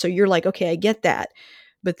threat. And so you're like, okay, I get that.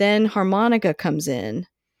 But then Harmonica comes in,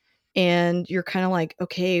 and you're kind of like,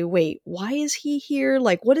 okay, wait, why is he here?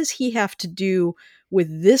 Like, what does he have to do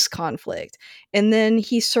with this conflict? And then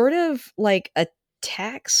he sort of like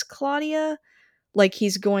attacks Claudia, like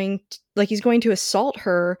he's going to assault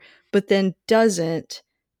her, but then doesn't.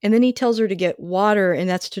 And then he tells her to get water, and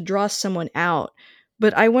that's to draw someone out.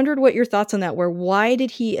 But I wondered what your thoughts on that were. Why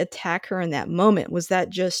did he attack her in that moment? Was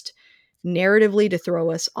that just narratively to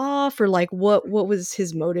throw us off, or like what was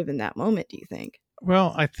his motive in that moment, do you think?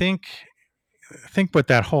 Well, I think what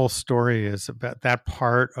that whole story is about, that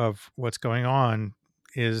part of what's going on,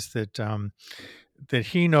 is that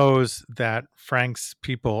he knows that Frank's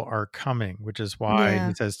people are coming, which is why he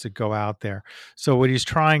Yeah. says to go out there. So what he's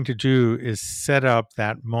trying to do is set up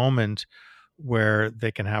that moment where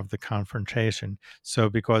they can have the confrontation.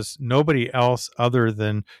 So because nobody else other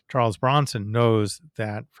than Charles Bronson knows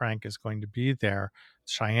that Frank is going to be there,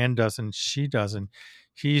 Cheyenne doesn't, she doesn't.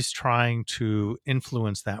 He's trying to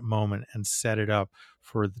influence that moment and set it up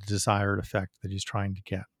for the desired effect that he's trying to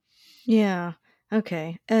get. Yeah.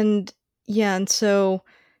 Okay. And Yeah, and so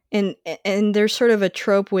and there's sort of a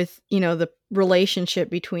trope with, the relationship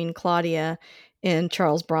between Claudia and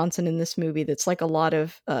Charles Bronson in this movie that's like a lot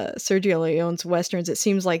of Sergio Leone's westerns. It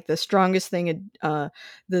seems like the strongest thing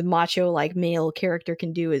the macho like male character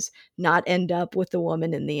can do is not end up with the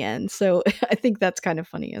woman in the end. So I think that's kind of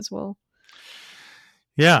funny as well.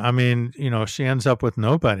 Yeah, I mean, she ends up with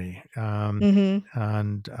nobody, Mhm.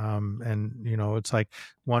 and it's like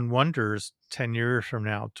one wonders 10 years from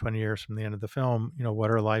now, 20 years from the end of the film, what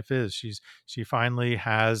her life is. She finally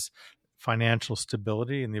has financial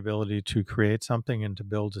stability and the ability to create something and to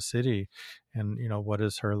build a city, and what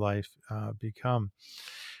does her life become?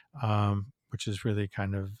 Which is really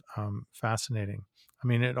kind of fascinating. I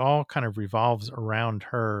mean, it all kind of revolves around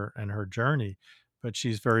her and her journey, but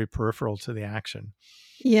she's very peripheral to the action.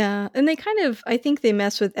 Yeah, and they kind of I think they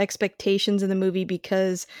mess with expectations in the movie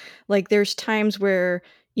because, like, there's times where,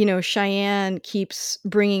 Cheyenne keeps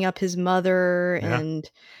bringing up his mother Yeah.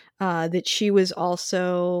 and, that she was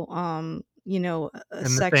also, a In the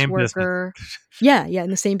sex same business. worker. Yeah, yeah,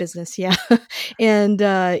 in the same business, yeah. And,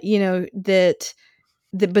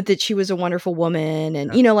 but that she was a wonderful woman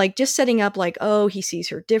and, Yeah, like, just setting up, like, oh, he sees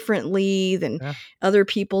her differently than yeah. other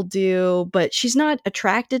people do, but she's not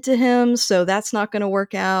attracted to him, so that's not gonna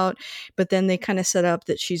work out, but then they kinda set up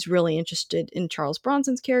that she's really interested in Charles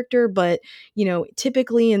Bronson's character, but,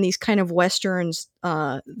 typically in these kind of westerns,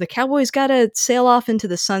 the cowboy's gotta sail off into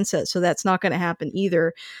the sunset, so that's not gonna happen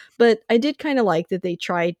either, but I did kinda like that they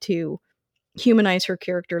tried to humanize her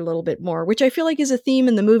character a little bit more, which I feel like is a theme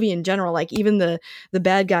in the movie in general. Like even the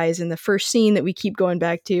bad guys in the first scene that we keep going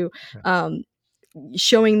back to, Yeah, um,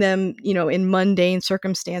 showing them, in mundane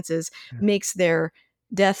circumstances yeah. makes their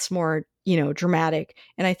deaths more, dramatic.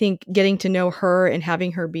 And I think getting to know her and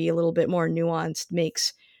having her be a little bit more nuanced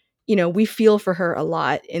makes, we feel for her a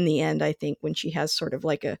lot in the end. I think when she has sort of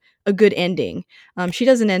like a good ending, she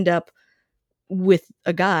doesn't end up with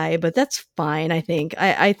a guy, but that's fine, I think.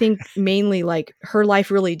 I think mainly, like, her life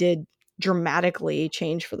really did dramatically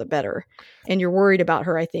change for the better, and you're worried about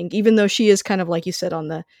her, I think, even though she is kind of, like you said, on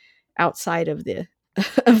the outside of the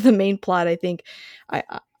of the main plot, I think I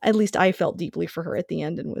at least I felt deeply for her at the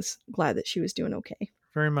end and was glad that she was doing okay.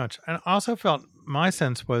 Very much. And I also felt my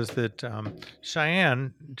sense was that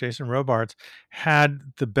Cheyenne, Jason Robards, had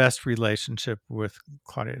the best relationship with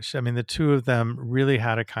Claudia. I mean, the two of them really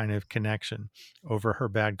had a kind of connection over her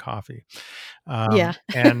bad coffee, Yeah.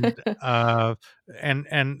 and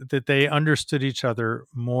and that they understood each other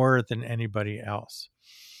more than anybody else.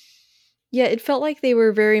 Yeah, it felt like they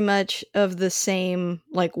were very much of the same,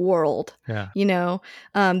 like, world, Yeah. you know?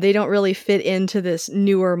 They don't really fit into this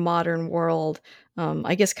newer modern world,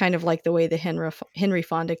 I guess kind of like the way the Henry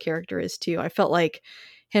Fonda character is too. I felt like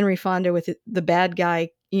Henry Fonda with the bad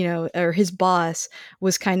guy, or his boss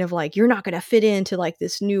was kind of like, "You're not gonna fit into, like,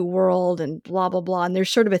 this new world," and blah, blah, blah, and there's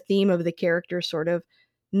sort of a theme of the character sort of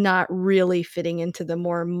not really fitting into the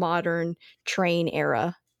more modern train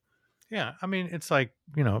era. Yeah, I mean, it's like,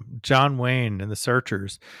 John Wayne and the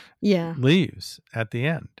Searchers Yeah. leaves at the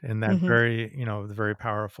end in that Mhm. very, the very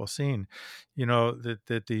powerful scene.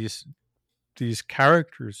 That these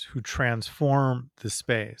characters who transform the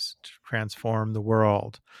space, transform the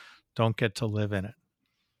world, don't get to live in it.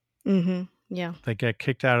 Mhm. Yeah. They get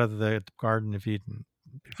kicked out of the Garden of Eden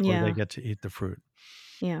before they Yeah. get to eat the fruit.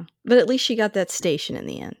 Yeah. But at least she got that station in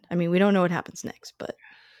the end. I mean, we don't know what happens next, but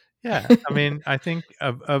Yeah, I mean, I think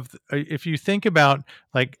if you think about,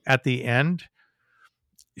 like, at the end,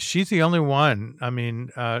 she's the only one. I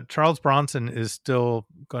mean, Charles Bronson is still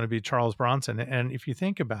going to be Charles Bronson, and if you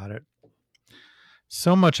think about it,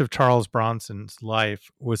 so much of Charles Bronson's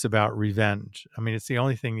life was about revenge. I mean, it's the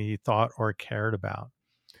only thing he thought or cared about.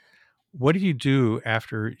 What do you do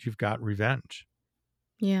after you've got revenge?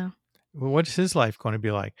 yeah. Well, what's his life going to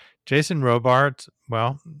be like? Jason Robards,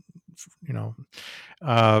 well, you know,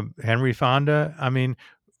 Henry Fonda. I mean,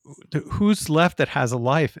 who's left that has a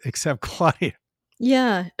life except Claudia?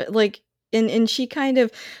 Yeah, like and she kind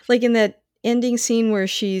of like in that ending scene where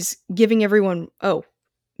she's giving everyone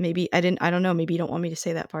maybe I don't know, maybe you don't want me to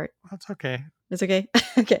say that part. That's okay. That's okay?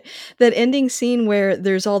 Okay. That ending scene where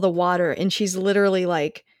there's all the water and she's literally,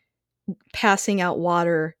 like, passing out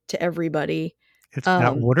water to everybody. It's that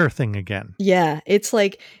Um water thing again. Yeah, it's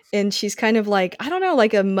like and she's kind of like, I don't know,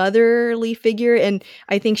 like a motherly figure, and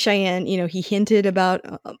I think Cheyenne, he hinted about,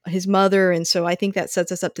 his mother, and so I think that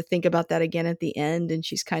sets us up to think about that again at the end, and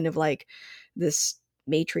she's kind of like this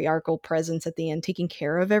matriarchal presence at the end taking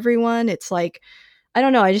care of everyone. It's like, I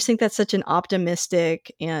don't know, I just think that's such an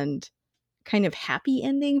optimistic and kind of happy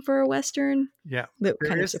ending for a Western Yeah, that there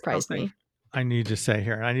kind of is surprised something me. I need to say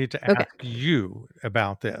here. I need to Okay. ask you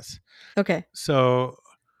about this. Okay. So,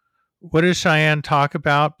 what does Cheyenne talk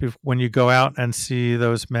about when you go out and see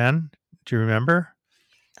those men? Do you remember?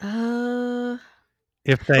 Uh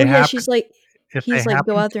If oh they yeah, happen, she's like if they he's like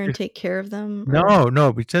go happen out there and to, take care of them or no,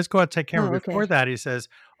 no, he says go out and take care of oh them. Before okay. that, he says,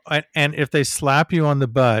 and if they slap you on the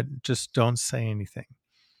butt, just don't say anything.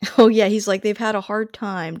 Oh yeah, he's like they've had a hard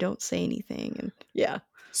time, don't say anything and yeah.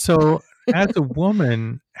 So, as a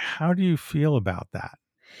woman, how do you feel about that?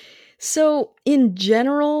 So in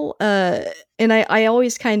general, and I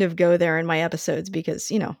always kind of go there in my episodes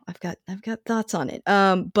because, I've got thoughts on it.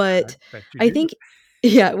 I But bet you I do. think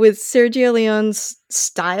yeah, with Sergio Leone's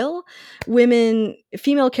style,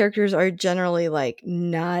 female characters are generally like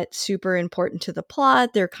not super important to the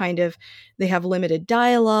plot. They have limited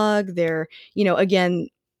dialogue. Again,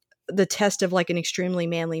 the test of like an extremely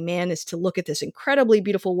manly man is to look at this incredibly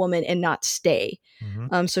beautiful woman and not stay.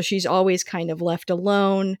 Hmm. So she's always kind of left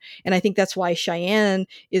alone. And I think that's why Cheyenne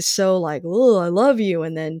is so like, oh, I love you.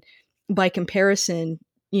 And then by comparison,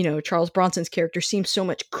 Charles Bronson's character seems so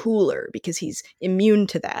much cooler because he's immune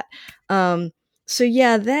to that. Um, so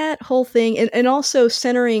yeah, that whole thing, and also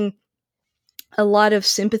centering a lot of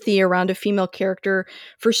sympathy around a female character.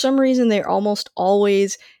 For some reason, they almost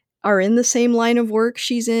always are in the same line of work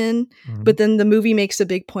she's in. Hmm. But then the movie makes a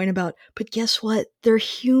big point about, but guess what? They're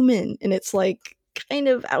human, and it's like kind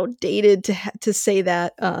of outdated to say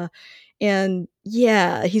that. And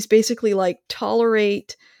yeah, he's basically like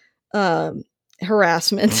tolerate um,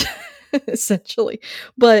 harassment, essentially.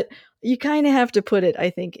 But you kind of have to put it,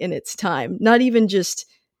 I think, in its time. Not even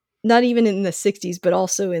in the 60s, but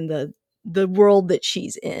also in the world that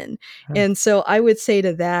she's in. And so I would say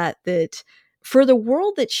to that for the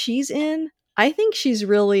world that she's in, I think she's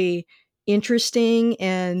really interesting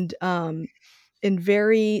and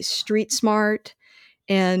very street smart,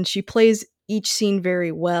 and she plays each scene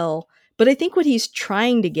very well. But I think what he's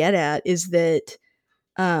trying to get at is that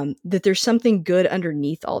there's something good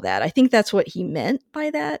underneath all that. I think that's what he meant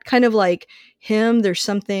by that. Kind of like him, there's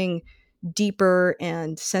something deeper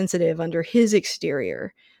and sensitive under his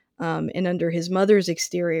exterior, and under his mother's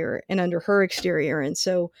exterior, and under her exterior. And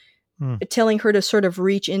so Hmm. telling her to sort of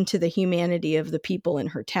reach into the humanity of the people in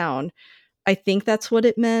her town, I think that's what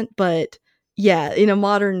it meant. But yeah,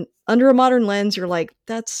 under a modern lens, you're like,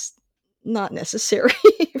 that's not necessary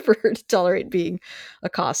for her to tolerate being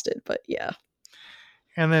accosted. But yeah.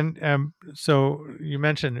 And then, so you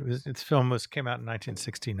mentioned its film came out in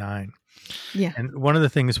 1969, Yeah. and one of the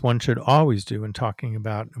things one should always do when talking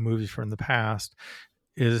about a movie from the past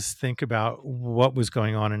is think about what was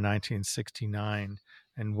going on in 1969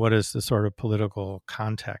 and what is the sort of political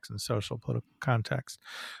context and social political context,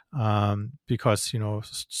 because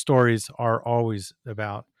stories are always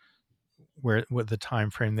about what the time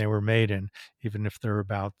frame they were made in, even if they're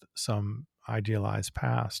about some idealized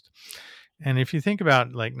past. And if you think about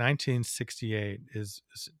like 1968 is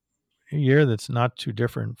a year that's not too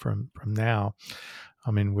different from now. I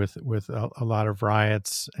mean, with a lot of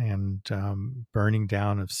riots and burning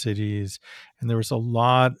down of cities, and there was a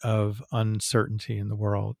lot of uncertainty in the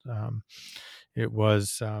world. It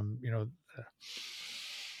was,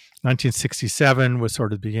 1967 was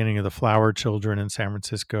sort of the beginning of the flower children in San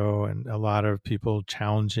Francisco, and a lot of people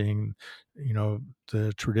challenging,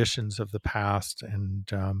 the traditions of the past.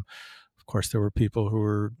 And of course, there were people who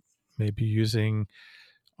were maybe using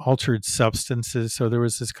altered substances. So there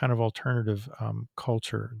was this kind of alternative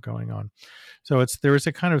culture going on. So there was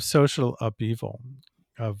a kind of social upheaval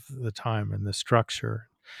of the time and the structure,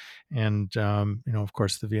 and of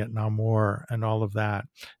course, the Vietnam War and all of that.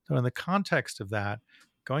 So in the context of that,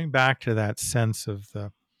 going back to that sense of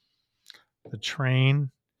the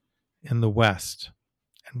train in the West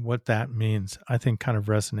and what that means, I think kind of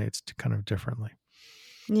resonates to kind of differently.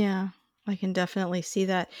 Yeah, I can definitely see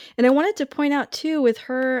that. And I wanted to point out too, with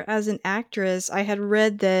her as an actress, I had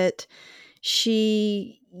read that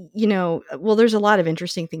well, there's a lot of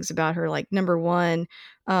interesting things about her. Like, number one,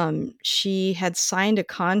 she had signed a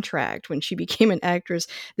contract when she became an actress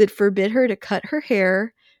that forbid her to cut her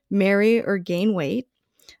hair, marry, or gain weight.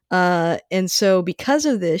 And so because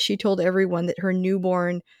of this, she told everyone that her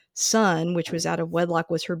newborn son, which was out of wedlock,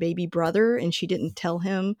 was her baby brother, and she didn't tell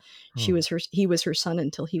him Hmm. he was her son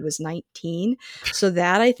until he was 19. So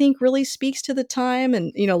that I think really speaks to the time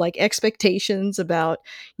and like expectations about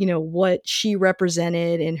what she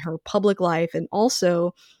represented in her public life. And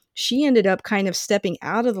also she ended up kind of stepping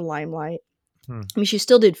out of the limelight. Hmm. I mean, she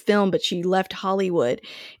still did film, but she left Hollywood.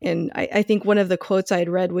 And I think one of the quotes I had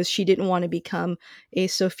read was she didn't want to become a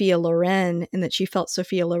Sophia Loren, and that she felt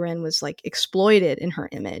Sophia Loren was like exploited in her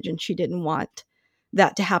image, and she didn't want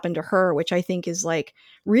that to happen to her, which I think is like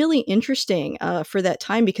really interesting for that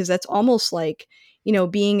time, because that's almost like,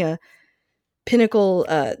 being a pinnacle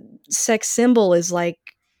sex symbol is like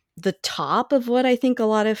the top of what I think a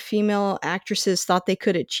lot of female actresses thought they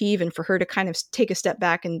could achieve. And for her to kind of take a step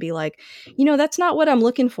back and be like, that's not what I'm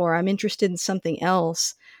looking for. I'm interested in something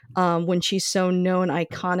else. When she's so known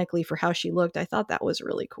iconically for how she looked, I thought that was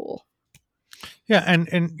really cool. Yeah,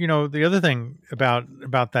 and the other thing about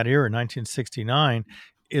that era, 1969,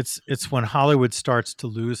 it's when Hollywood starts to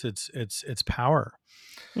lose its power.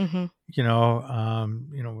 Hmm.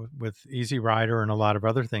 With Easy Rider and a lot of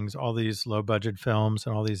other things, all these low budget films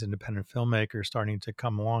and all these independent filmmakers starting to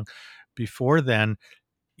come along. Before then,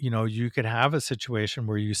 you could have a situation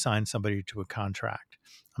where you sign somebody to a contract.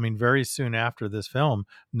 I mean, very soon after this film,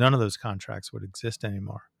 none of those contracts would exist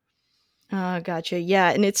anymore. Gotcha.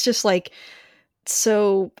 Yeah. And it's just like,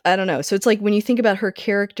 so I don't know. So it's like when you think about her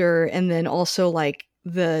character and then also like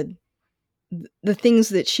the things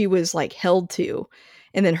that she was like held to,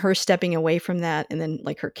 and then her stepping away from that, and then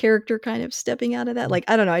like her character kind of stepping out of that. Like,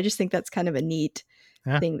 I don't know. I just think that's kind of a neat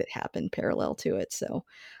Yeah. thing that happened parallel to it. So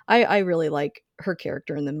I really like her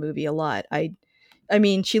character in the movie a lot. I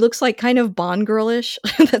mean, she looks like kind of Bond girlish.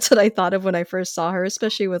 That's what I thought of when I first saw her,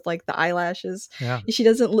 especially with like the eyelashes. Yeah.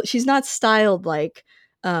 She's not styled like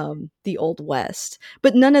the Old West,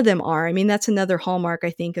 but none of them are. I mean, that's another hallmark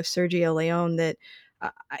I think of Sergio Leone, that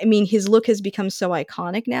I mean, his look has become so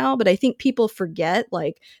iconic now, but I think people forget,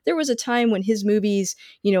 like, there was a time when his movies,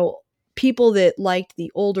 people that liked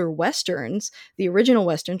the older Westerns, the original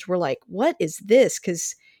Westerns, were like, what is this?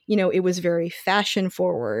 Because, it was very fashion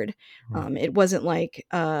forward. It wasn't like,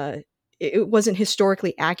 it wasn't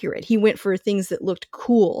historically accurate. He went for things that looked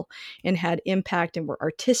cool and had impact and were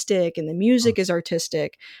artistic, and the music is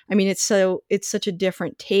artistic. I mean, it's such a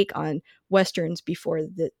different take on Westerns before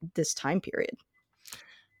this time period.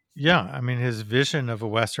 Yeah, I mean, his vision of a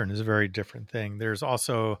Western is a very different thing. There's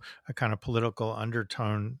also a kind of political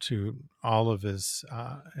undertone to all of his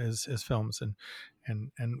films,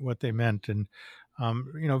 and what they meant, and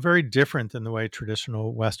very different than the way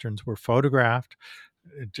traditional Westerns were photographed.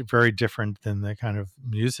 Very different than the kind of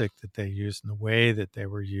music that they used and the way that they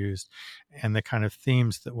were used, and the kind of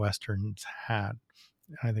themes that Westerns had.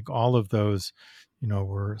 I think all of those,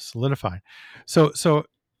 were solidified. So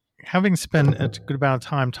having spent a good amount of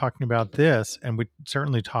time talking about this, and we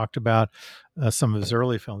certainly talked about some of his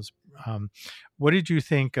early films, what did you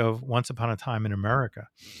think of Once Upon a Time in America?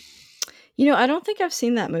 I don't think I've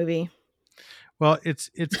seen that movie. Well,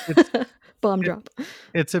 Bomb it, drop.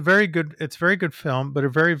 it's a very good film, but a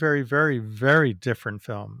very, very, very, very different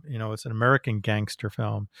film. It's an American gangster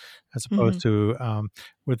film, as opposed Mhm. to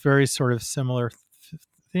with very sort of similar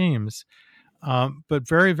themes, but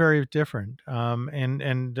very, very different. When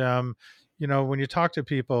you talk to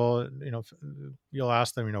people, you'll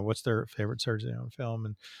ask them, what's their favorite Sergio Leone film,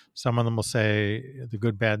 and some of them will say The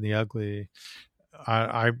Good, Bad, and the Ugly.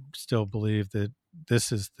 I still believe that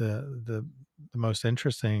this is the most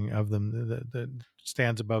interesting of them, that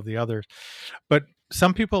stands above the others. But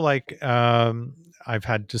some people I've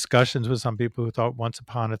had discussions with some people who thought Once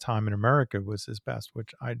Upon a Time in America was his best,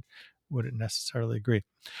 which I wouldn't necessarily agree.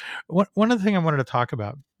 One of the things I wanted to talk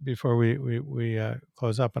about before we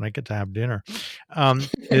close up and I get to have dinner,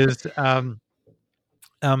 is um,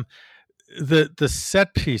 the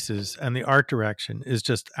set pieces and the art direction is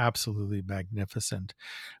just absolutely magnificent.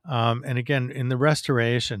 And again, in the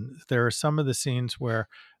restoration, there are some of the scenes where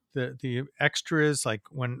the extras, like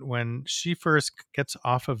when she first gets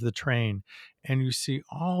off of the train, and you see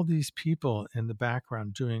all these people in the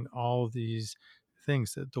background doing all these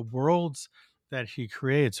things, that the worlds that he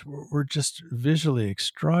creates were just visually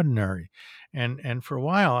extraordinary. And for a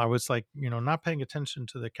while I was like, not paying attention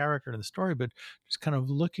to the character and the story, but just kind of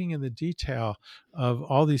looking in the detail of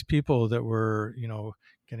all these people that were,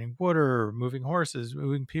 getting water, moving horses,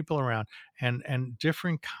 moving people around, and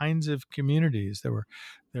different kinds of communities. There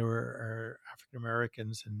were African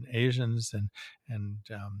Americans and Asians and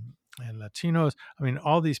Latinos. I mean,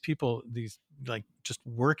 all these people, these like just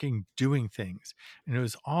working, doing things, and it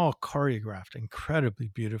was all choreographed incredibly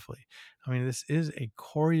beautifully. I mean, this is a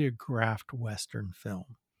choreographed Western film.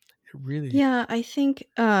 It really. Yeah, I think,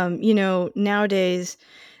 nowadays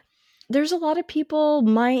there's a lot of people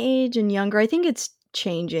my age and younger. I think it's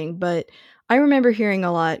changing, but I remember hearing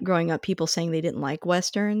a lot growing up, people saying they didn't like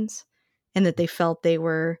Westerns and that they felt they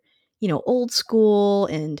were, old school,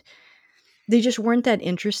 and they just weren't that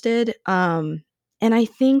interested. And I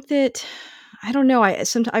think that, I don't know,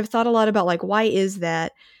 I've thought a lot about like, why is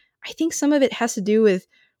that? I think some of it has to do with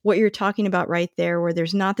what you're talking about right there, where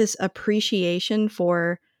there's not this appreciation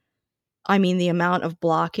for I mean, the amount of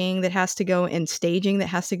blocking that has to go and staging that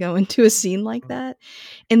has to go into a scene like Mhm. that,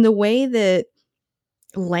 and the way that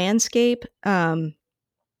landscape, and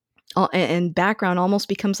background almost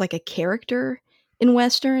becomes like a character in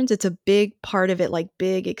westerns. It's a big part of it, like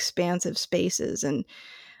big expansive spaces and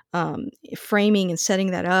um, framing and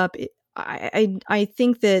setting that up. I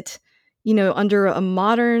think that under a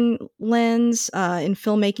modern lens in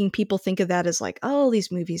filmmaking, people think of that as like, oh,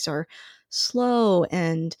 these movies are slow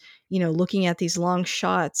and looking at these long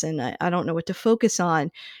shots and I don't know what to focus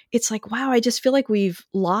on. It's like, wow, I just feel like we've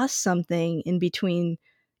lost something in between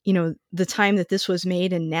the time that this was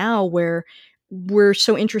made and now, where we're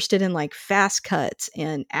so interested in like fast cuts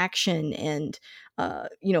and action and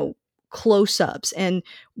close-ups, and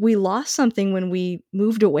we lost something when we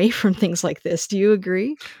moved away from things like this. Do you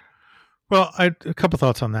agree? Well, a couple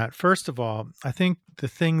thoughts on that. First of all, I think the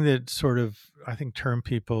thing that sort of I think turned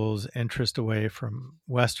people's interest away from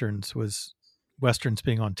westerns was westerns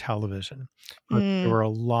being on television. But there Mm, were a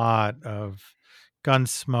lot of gun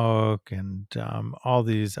smoke and all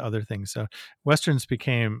these other things. So westerns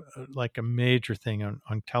became like a major thing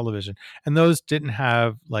on television, and those didn't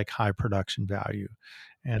have like high production value,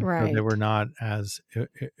 and so they were right. not as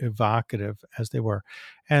evocative as they were.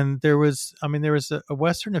 And there was, I mean, there was a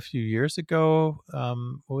western a few years ago.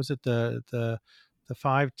 What was it? The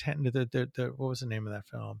 510. The what was the name of that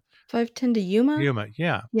film? 510 to Yuma? Yuma.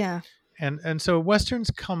 Yeah, Yeah. and so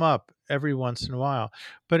westerns come up every once in a while,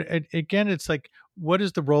 but again, it's like, what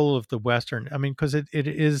is the role of the western? I mean, because it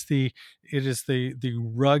is the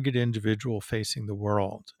rugged individual facing the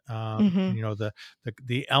world. Mhm.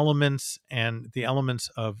 The elements, and the elements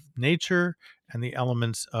of nature, and the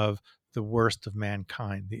elements of the worst of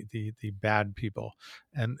mankind, the bad people,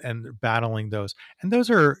 and battling those, and those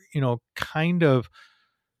are kind of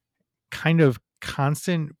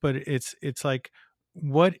constant, but it's like,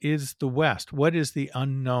 what is the West? What is the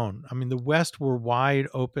unknown? I mean, the West were wide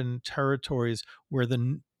open territories where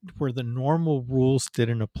the normal rules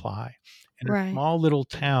didn't apply. In a Right. small little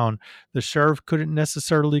town, the sheriff couldn't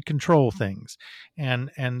necessarily control things. And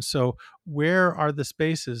so where are the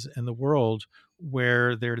spaces in the world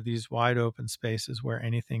where there are these wide open spaces where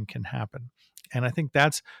anything can happen? And I think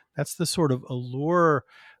that's the sort of allure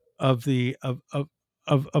of the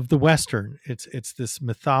of the Western. It's this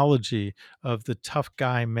mythology of the tough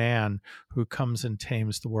guy man who comes and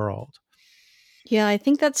tames the world. Yeah, I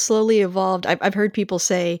think that's slowly evolved. I've heard people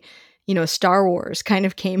say, Star Wars kind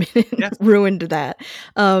of came in and Yes. ruined that.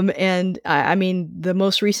 And I mean, the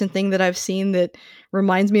most recent thing that I've seen that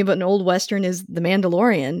reminds me of an old Western is The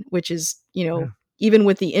Mandalorian, which is, Yeah. even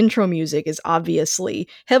with the intro music, is obviously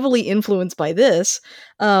heavily influenced by this.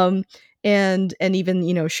 Um, and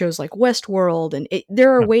even shows like Westworld, and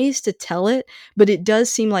there are Yeah. ways to tell it, but it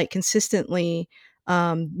does seem like consistently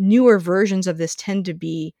newer versions of this tend to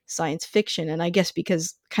be science fiction. And I guess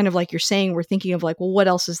because, kind of like you're saying, we're thinking of like, well, what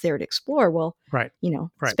else is there to explore? Well, Right.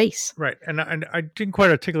 Right. space. Right. And I didn't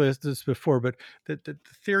quite articulate this before, but the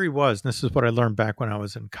theory was, and this is what I learned back when I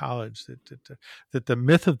was in college, that the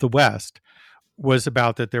myth of the West was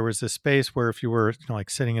about that there was a space where if you were like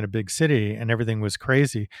sitting in a big city and everything was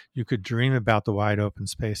crazy, you could dream about the wide open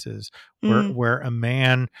spaces Mm, where a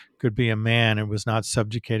man could be a man and was not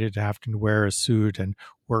subjugated to having to wear a suit and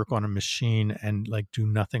work on a machine and like do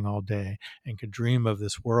nothing all day, and could dream of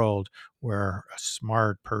this world where a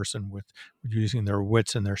smart person with using their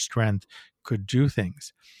wits and their strength could do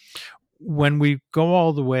things. When we go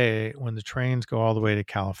all the way, when the trains go all the way to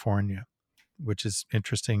California, which is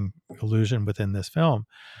interesting illusion within this film,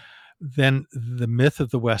 then the myth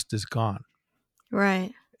of the West is gone.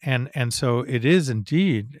 right. And so it is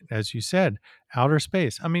indeed, as you said, outer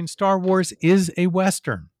space. I mean, Star Wars is a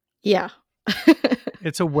Western. Yeah.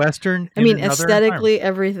 It's a Western I in mean, another environment. aesthetically,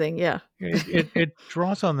 everything. Yeah. It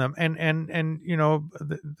draws on them, and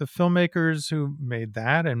the filmmakers who made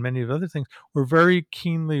that and many of other things were very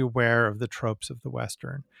keenly aware of the tropes of the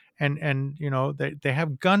Western. And they have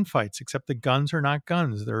gunfights, except the guns are not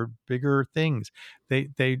guns, they're bigger things.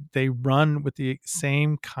 They run with the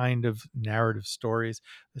same kind of narrative stories,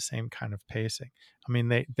 the same kind of pacing. I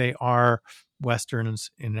mean, they are Westerns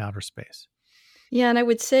in outer space. Yeah. And I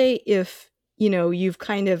would say, if, you've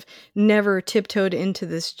kind of never tiptoed into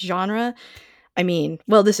this genre, I mean,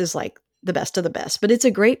 well, this is like the best of the best, but it's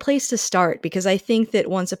a great place to start, because I think that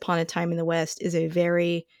Once Upon a Time in the West is a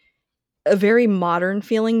very modern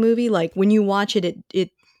feeling movie. Like when you watch it,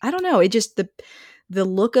 it I don't know, it just the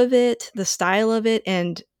look of it, the style of it,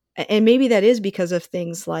 and maybe that is because of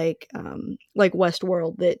things like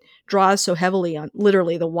Westworld, that draws so heavily on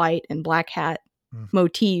literally the white and black hat Mm.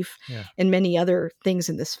 motif Yeah. and many other things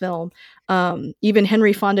in this film. Even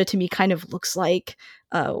Henry Fonda to me kind of looks like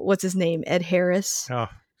what's his name, Ed Harris. Oh,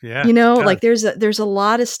 yeah, You it know, like does. there's a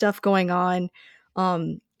lot of stuff going on.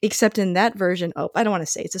 Except in that version, oh, I don't want to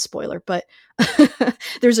say it's a spoiler, but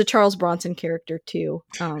there's a Charles Bronson character too.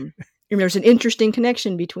 And there's an interesting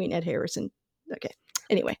connection between Ed Harris and okay.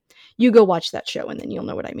 Anyway, you go watch that show and then you'll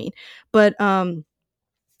know what I mean. But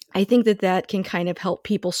I think that that can kind of help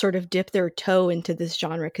people sort of dip their toe into this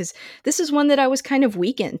genre because this is one that I was kind of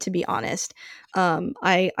weak in, to be honest.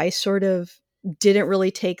 I sort of didn't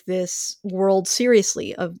really take this world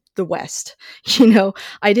seriously of the West. You know,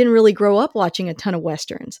 I didn't really grow up watching a ton of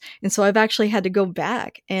westerns, and so I've actually had to go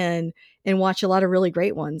back and watch a lot of really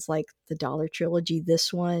great ones like the Dollar Trilogy,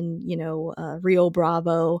 this one, you know, Rio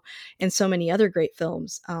Bravo, and so many other great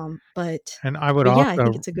films. And I would But yeah, I think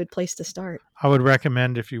also it's a good place to start. I would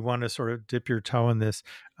recommend if you want to sort of dip your toe in this,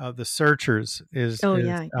 The Searchers Oh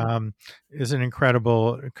yeah, yeah. is an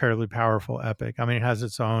incredibly powerful epic. I mean, it has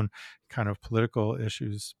its own kind of political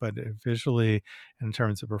issues, but visually, in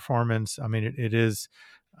terms of performance, I mean, it is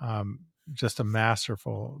um, just a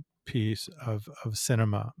masterful piece of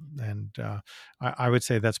cinema, and I would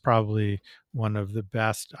say that's probably one of the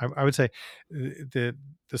best. I would say the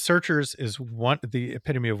Searchers is the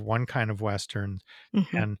epitome of one kind of western,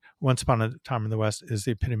 Mhm. and Once Upon a Time in the West is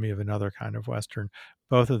the epitome of another kind of Western.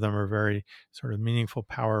 Both of them are very sort of meaningful,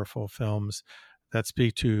 powerful films that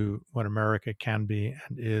speak to what America can be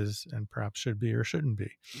and is, and perhaps should be or shouldn't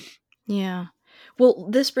be. Yeah. Well,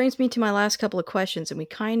 this brings me to my last couple of questions, and we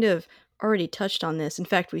kind of already touched on this. In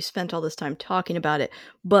fact, we spent all this time talking about it.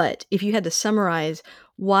 But if you had to summarize,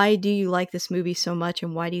 why do you like this movie so much,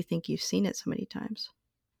 and why do you think you've seen it so many times?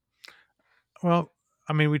 Well,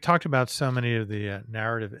 I mean, we talked about so many of the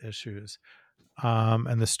narrative issues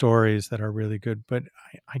and the stories that are really good, but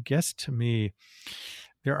I guess to me,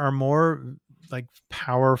 there are more like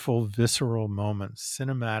powerful, visceral moments,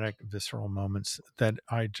 cinematic, visceral moments that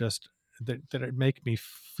that make me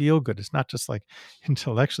feel good. It's not just like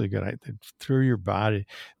intellectually good. Through your body,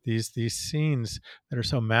 these scenes that are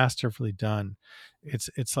so masterfully done.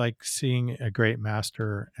 It's like seeing a great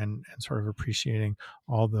master and sort of appreciating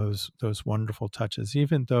all those wonderful touches,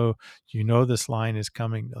 even though you know this line is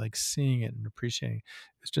coming. Like seeing it and appreciating it,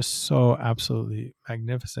 it's just so absolutely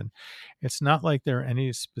magnificent. It's not like there are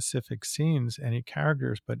any specific scenes, any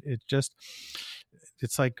characters, but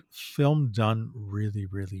it's like film done really,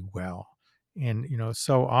 really well. And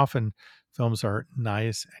so often films are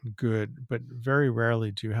nice and good, but very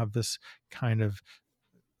rarely do you have this kind of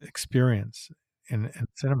experience in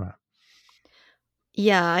cinema.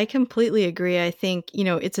 Yeah, I completely agree. I think, you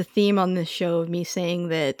know, it's a theme on this show of me saying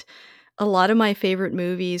that a lot of my favorite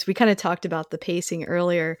movies, we kind of talked about the pacing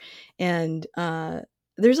earlier, and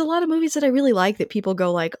there's a lot of movies that I really like that people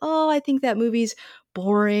go like, "Oh, I think that movie's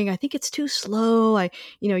boring. I think it's too slow.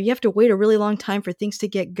 You know, you have to wait a really long time for things to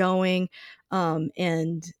get going."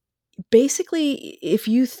 And basically, if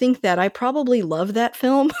you think that, I probably love that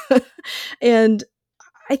film. And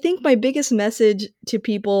I think my biggest message to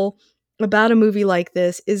people about a movie like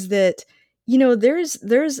this is that, you know,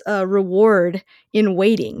 there's a reward in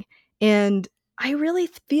waiting. And I really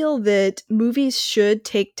feel that movies should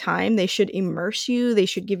take time. They should immerse you. They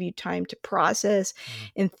should give you time to process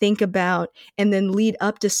Mm. and think about and then lead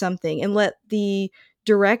up to something and let the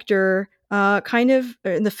director and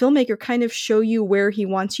the filmmaker kind of show you where he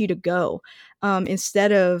wants you to go,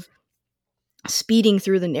 instead of speeding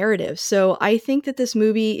through the narrative. So I think that this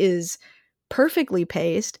movie is perfectly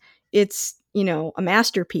paced. It's, you know, a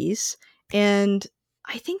masterpiece. And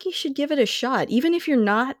I think you should give it a shot. Even if you're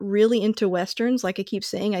not really into Westerns, like I keep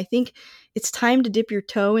saying, I think it's time to dip your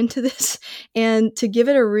toe into this and to give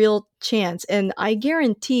it a real chance. And I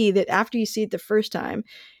guarantee that after you see it the first time,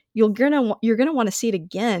 you're gonna want to see it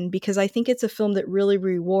again because I think it's a film that really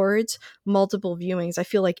rewards multiple viewings. I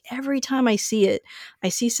feel like every time I see it, I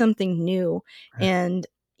see something new, Right. and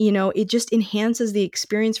you know, it just enhances the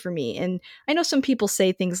experience for me. And I know some people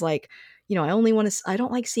say things like, you know, I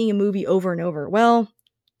don't like seeing a movie over and over. Well,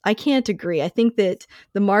 I can't agree. I think that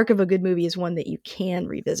the mark of a good movie is one that you can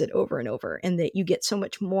revisit over and over and that you get so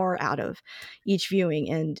much more out of each viewing.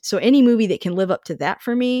 And so any movie that can live up to that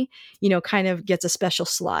for me, you know, kind of gets a special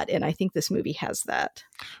slot. And I think this movie has that.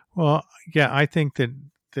 Well, yeah, I think that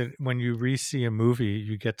when you re-see a movie,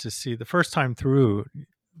 you get to see the first time through.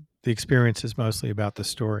 The experience is mostly about the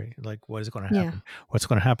story, like what is going to Yeah. happen, what's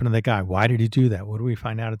going to happen to the guy, why did he do that, what do we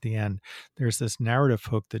find out at the end. There's this narrative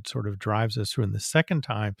hook that sort of drives us through, and the second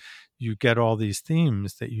time you get all these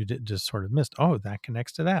themes that you did just sort of missed. Oh, that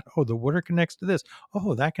connects to that. Oh, the water connects to this.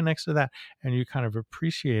 Oh, that connects to that. And you kind of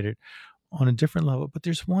appreciate it on a different level. But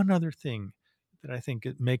there's one other thing that I think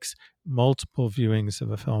it makes multiple viewings of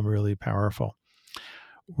a film really powerful.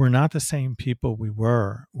 We're not the same people we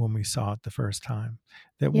were when we saw it the first time.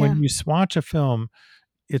 That when Yeah. you watch a film,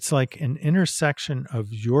 it's like an intersection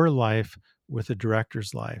of your life with the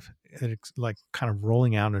director's life. It's like kind of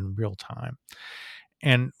rolling out in real time.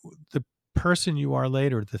 And the person you are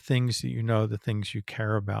later, the things that you know, the things you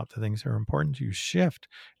care about, the things that are important to you shift.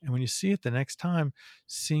 And when you see it the next time,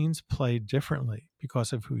 scenes play differently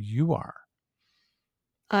because of who you are.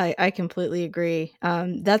 I completely agree.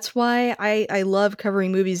 That's why I love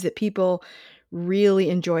covering movies that people really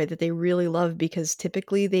enjoy, that they really love, because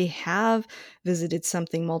typically they have visited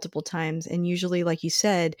something multiple times, and usually, like you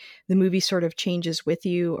said, the movie sort of changes with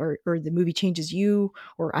you, or the movie changes you,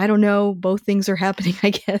 or I don't know, both things are happening,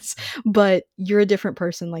 I guess. But you're a different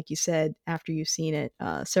person, like you said, after you've seen it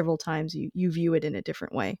several times. You view it in a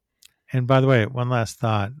different way. And by the way, one last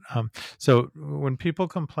thought. So when people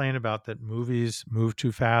complain about that movies move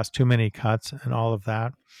too fast, too many cuts, and all of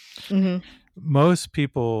that, Hmm. most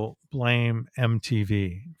people blame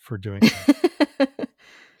MTV for doing that.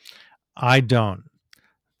 I don't.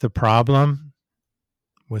 The problem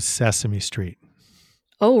was Sesame Street.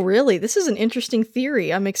 Oh, really? This is an interesting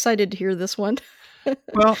theory. I'm excited to hear this one.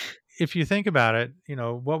 Well, if you think about it,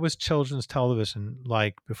 what was children's television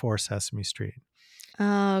like before Sesame Street?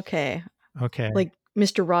 Okay. Okay. Like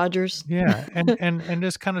Mr. Rogers? Yeah, and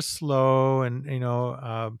just kind of slow, and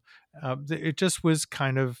it just was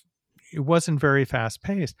kind of, it wasn't very fast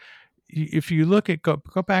paced. If you look at go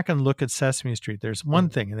back and look at Sesame Street, there's one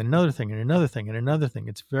thing and another thing and another thing and another thing.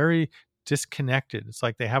 It's very disconnected. It's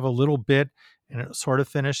like they have a little bit and it sort of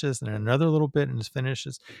finishes, and another little bit and it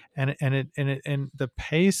finishes, and the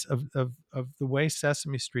pace of the way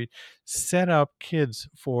Sesame Street set up kids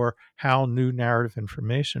for how new narrative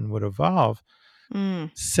information would evolve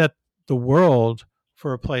Mm, set the world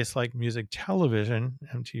for a place like music television,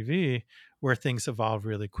 MTV, where things evolve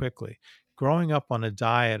really quickly. Growing up on a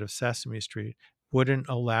diet of Sesame Street wouldn't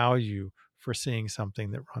allow you for seeing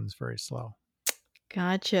something that runs very slow.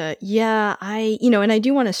 gotcha. Yeah, and I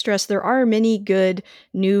do wanna stress there are many good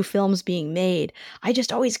new films being made. I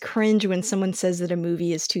just always cringe when someone says that a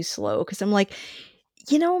movie is too slow, because 'cause I'm like,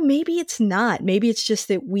 maybe it's not. Maybe it's just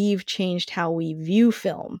that we've changed how we view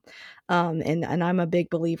film, and I'm a big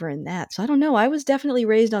believer in that. So I don't know, I was definitely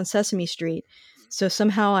raised on Sesame Street, so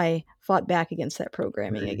somehow I fought back against that There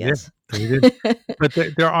programming, I you did. guess. There you did. But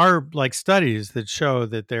there are like studies that show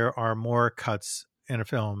that there are more cuts in a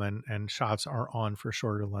film, and shots are on for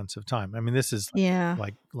shorter lengths of time. I mean, this is Yeah,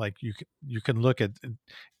 like you can look at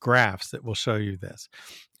graphs that will show you this,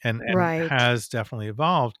 and right. has definitely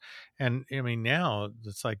evolved. And I mean, now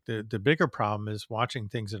it's like the bigger problem is watching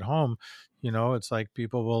things at home. It's like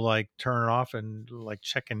people will like turn it off and like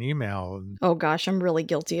check an email, and Oh gosh, I'm really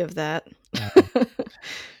guilty of that. uh,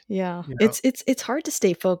 Yeah. you know It's hard to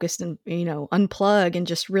stay focused and, unplug and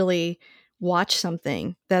just really watch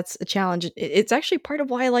something. That's a challenge. It's actually part of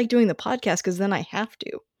why I like doing the podcast, because then I have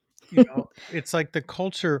to. it's like the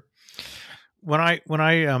culture. When I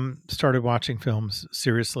started watching films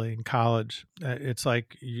seriously in college, it's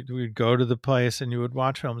like we'd go to the place and you would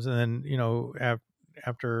watch films, and then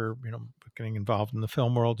after getting involved in the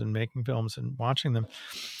film world and making films and watching them,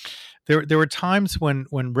 there were times when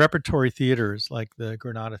repertory theaters like the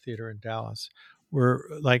Granada Theater in Dallas were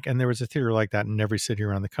like, and there was a theater like that in every city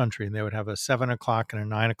around the country, and they would have a 7 o'clock and a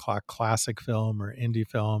 9 o'clock classic film or indie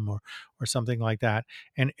film or something like that,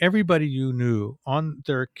 and everybody you knew on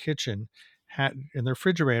their kitchen had in the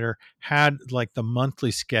refrigerator had like the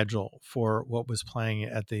monthly schedule for what was playing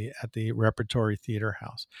at the repertory theater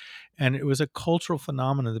house. And it was a cultural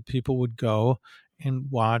phenomenon that people would go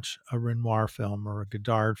and watch a Renoir film or a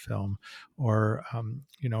Godard film, or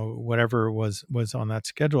whatever was on that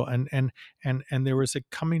schedule, and there was a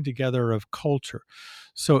coming together of culture.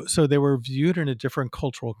 So they were viewed in a different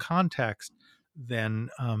cultural context than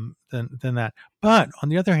that. But on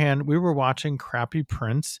the other hand, we were watching crappy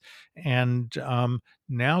prints, and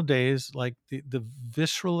nowadays, like the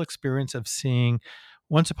visceral experience of seeing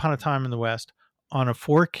Once Upon a Time in the West on a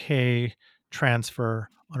 4K transfer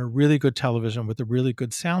on a really good television with a really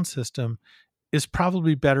good sound system is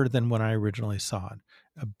probably better than when I originally saw it.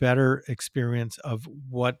 A better experience of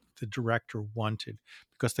what the director wanted,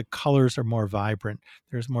 because the colors are more vibrant.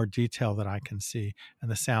 There's more detail that I can see, and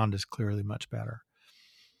the sound is clearly much better.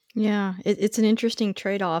 Yeah, it's an interesting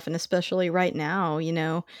trade-off, and especially right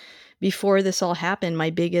now, before this all happened, my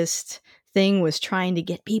biggest thing was trying to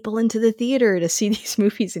get people into the theater to see these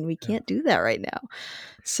movies, and we Yeah. can't do that right now.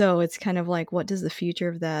 So it's kind of like, what does the future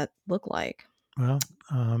of that look like? Well,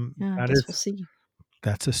 Yeah, I that guess we'll is see.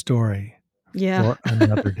 that's a story Yeah. for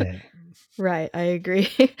another day. Right, I agree.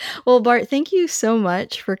 Well, Bart, thank you so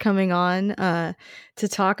much for coming on to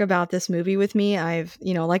talk about this movie with me.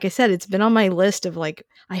 Like I said, it's been on my list of like,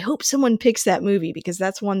 I hope someone picks that movie because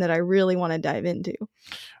that's one that I really want to dive into.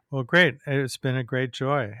 Well, great. It's been a great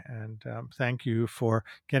joy. And thank you for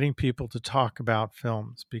getting people to talk about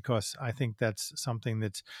films, because I think that's something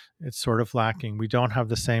it's sort of lacking. We don't have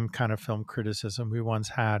the same kind of film criticism we once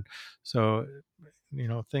had. So,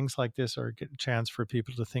 things like this are a chance for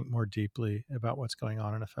people to think more deeply about what's going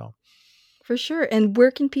on in a film. For sure. And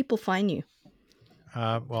where can people find you?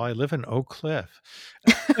 Well, I live in Oak Cliff.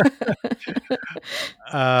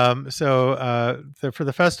 For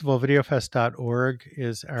the festival, videofest.org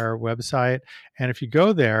is our website. And if you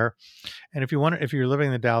go there, and if you're living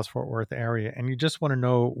in the Dallas Fort Worth area and you just want to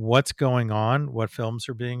know what's going on, what films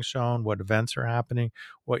are being shown, what events are happening,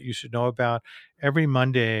 what you should know about, every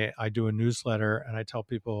Monday I do a newsletter and I tell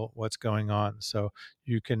people what's going on. So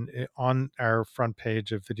you can, on our front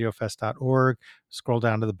page of videofest.org, scroll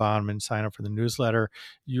down to the bottom and sign up for the newsletter.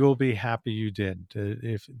 You'll be happy you did.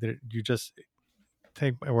 If you just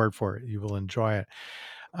take my word for it, you will enjoy it.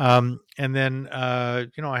 And then, I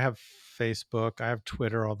have Facebook, I have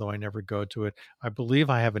Twitter, although I never go to it. I believe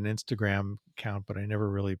I have an Instagram account, but I never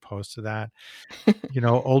really post to that.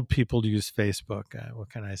 Old people use Facebook. What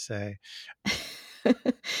can I say?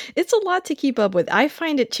 It's a lot to keep up with. I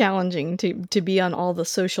find it challenging to be on all the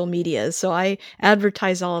social medias. So I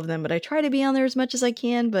advertise all of them, but I try to be on there as much as I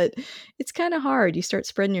can, but it's kind of hard. You start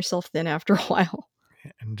spreading yourself thin after a while.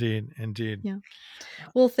 Indeed, indeed. Yeah.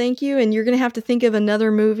 Well, thank you, and you're gonna have to think of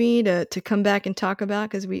another movie to come back and talk about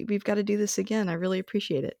because we've got to do this again. I really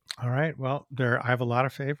appreciate it. All right. Well, I have a lot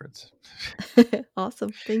of favorites.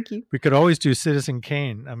 Awesome. Thank you. We could always do Citizen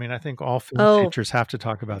Kane. I mean, I think all film Oh, features have to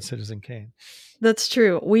talk about Citizen Kane. that's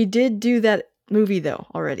true. We did do that movie though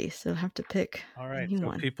already, so I have to pick All a right. new So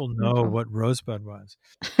one. people No know problem. what Rosebud was.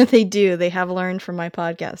 They do. They have learned from my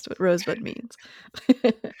podcast what rosebud means.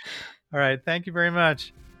 All right. Thank you very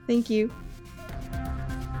much. Thank you.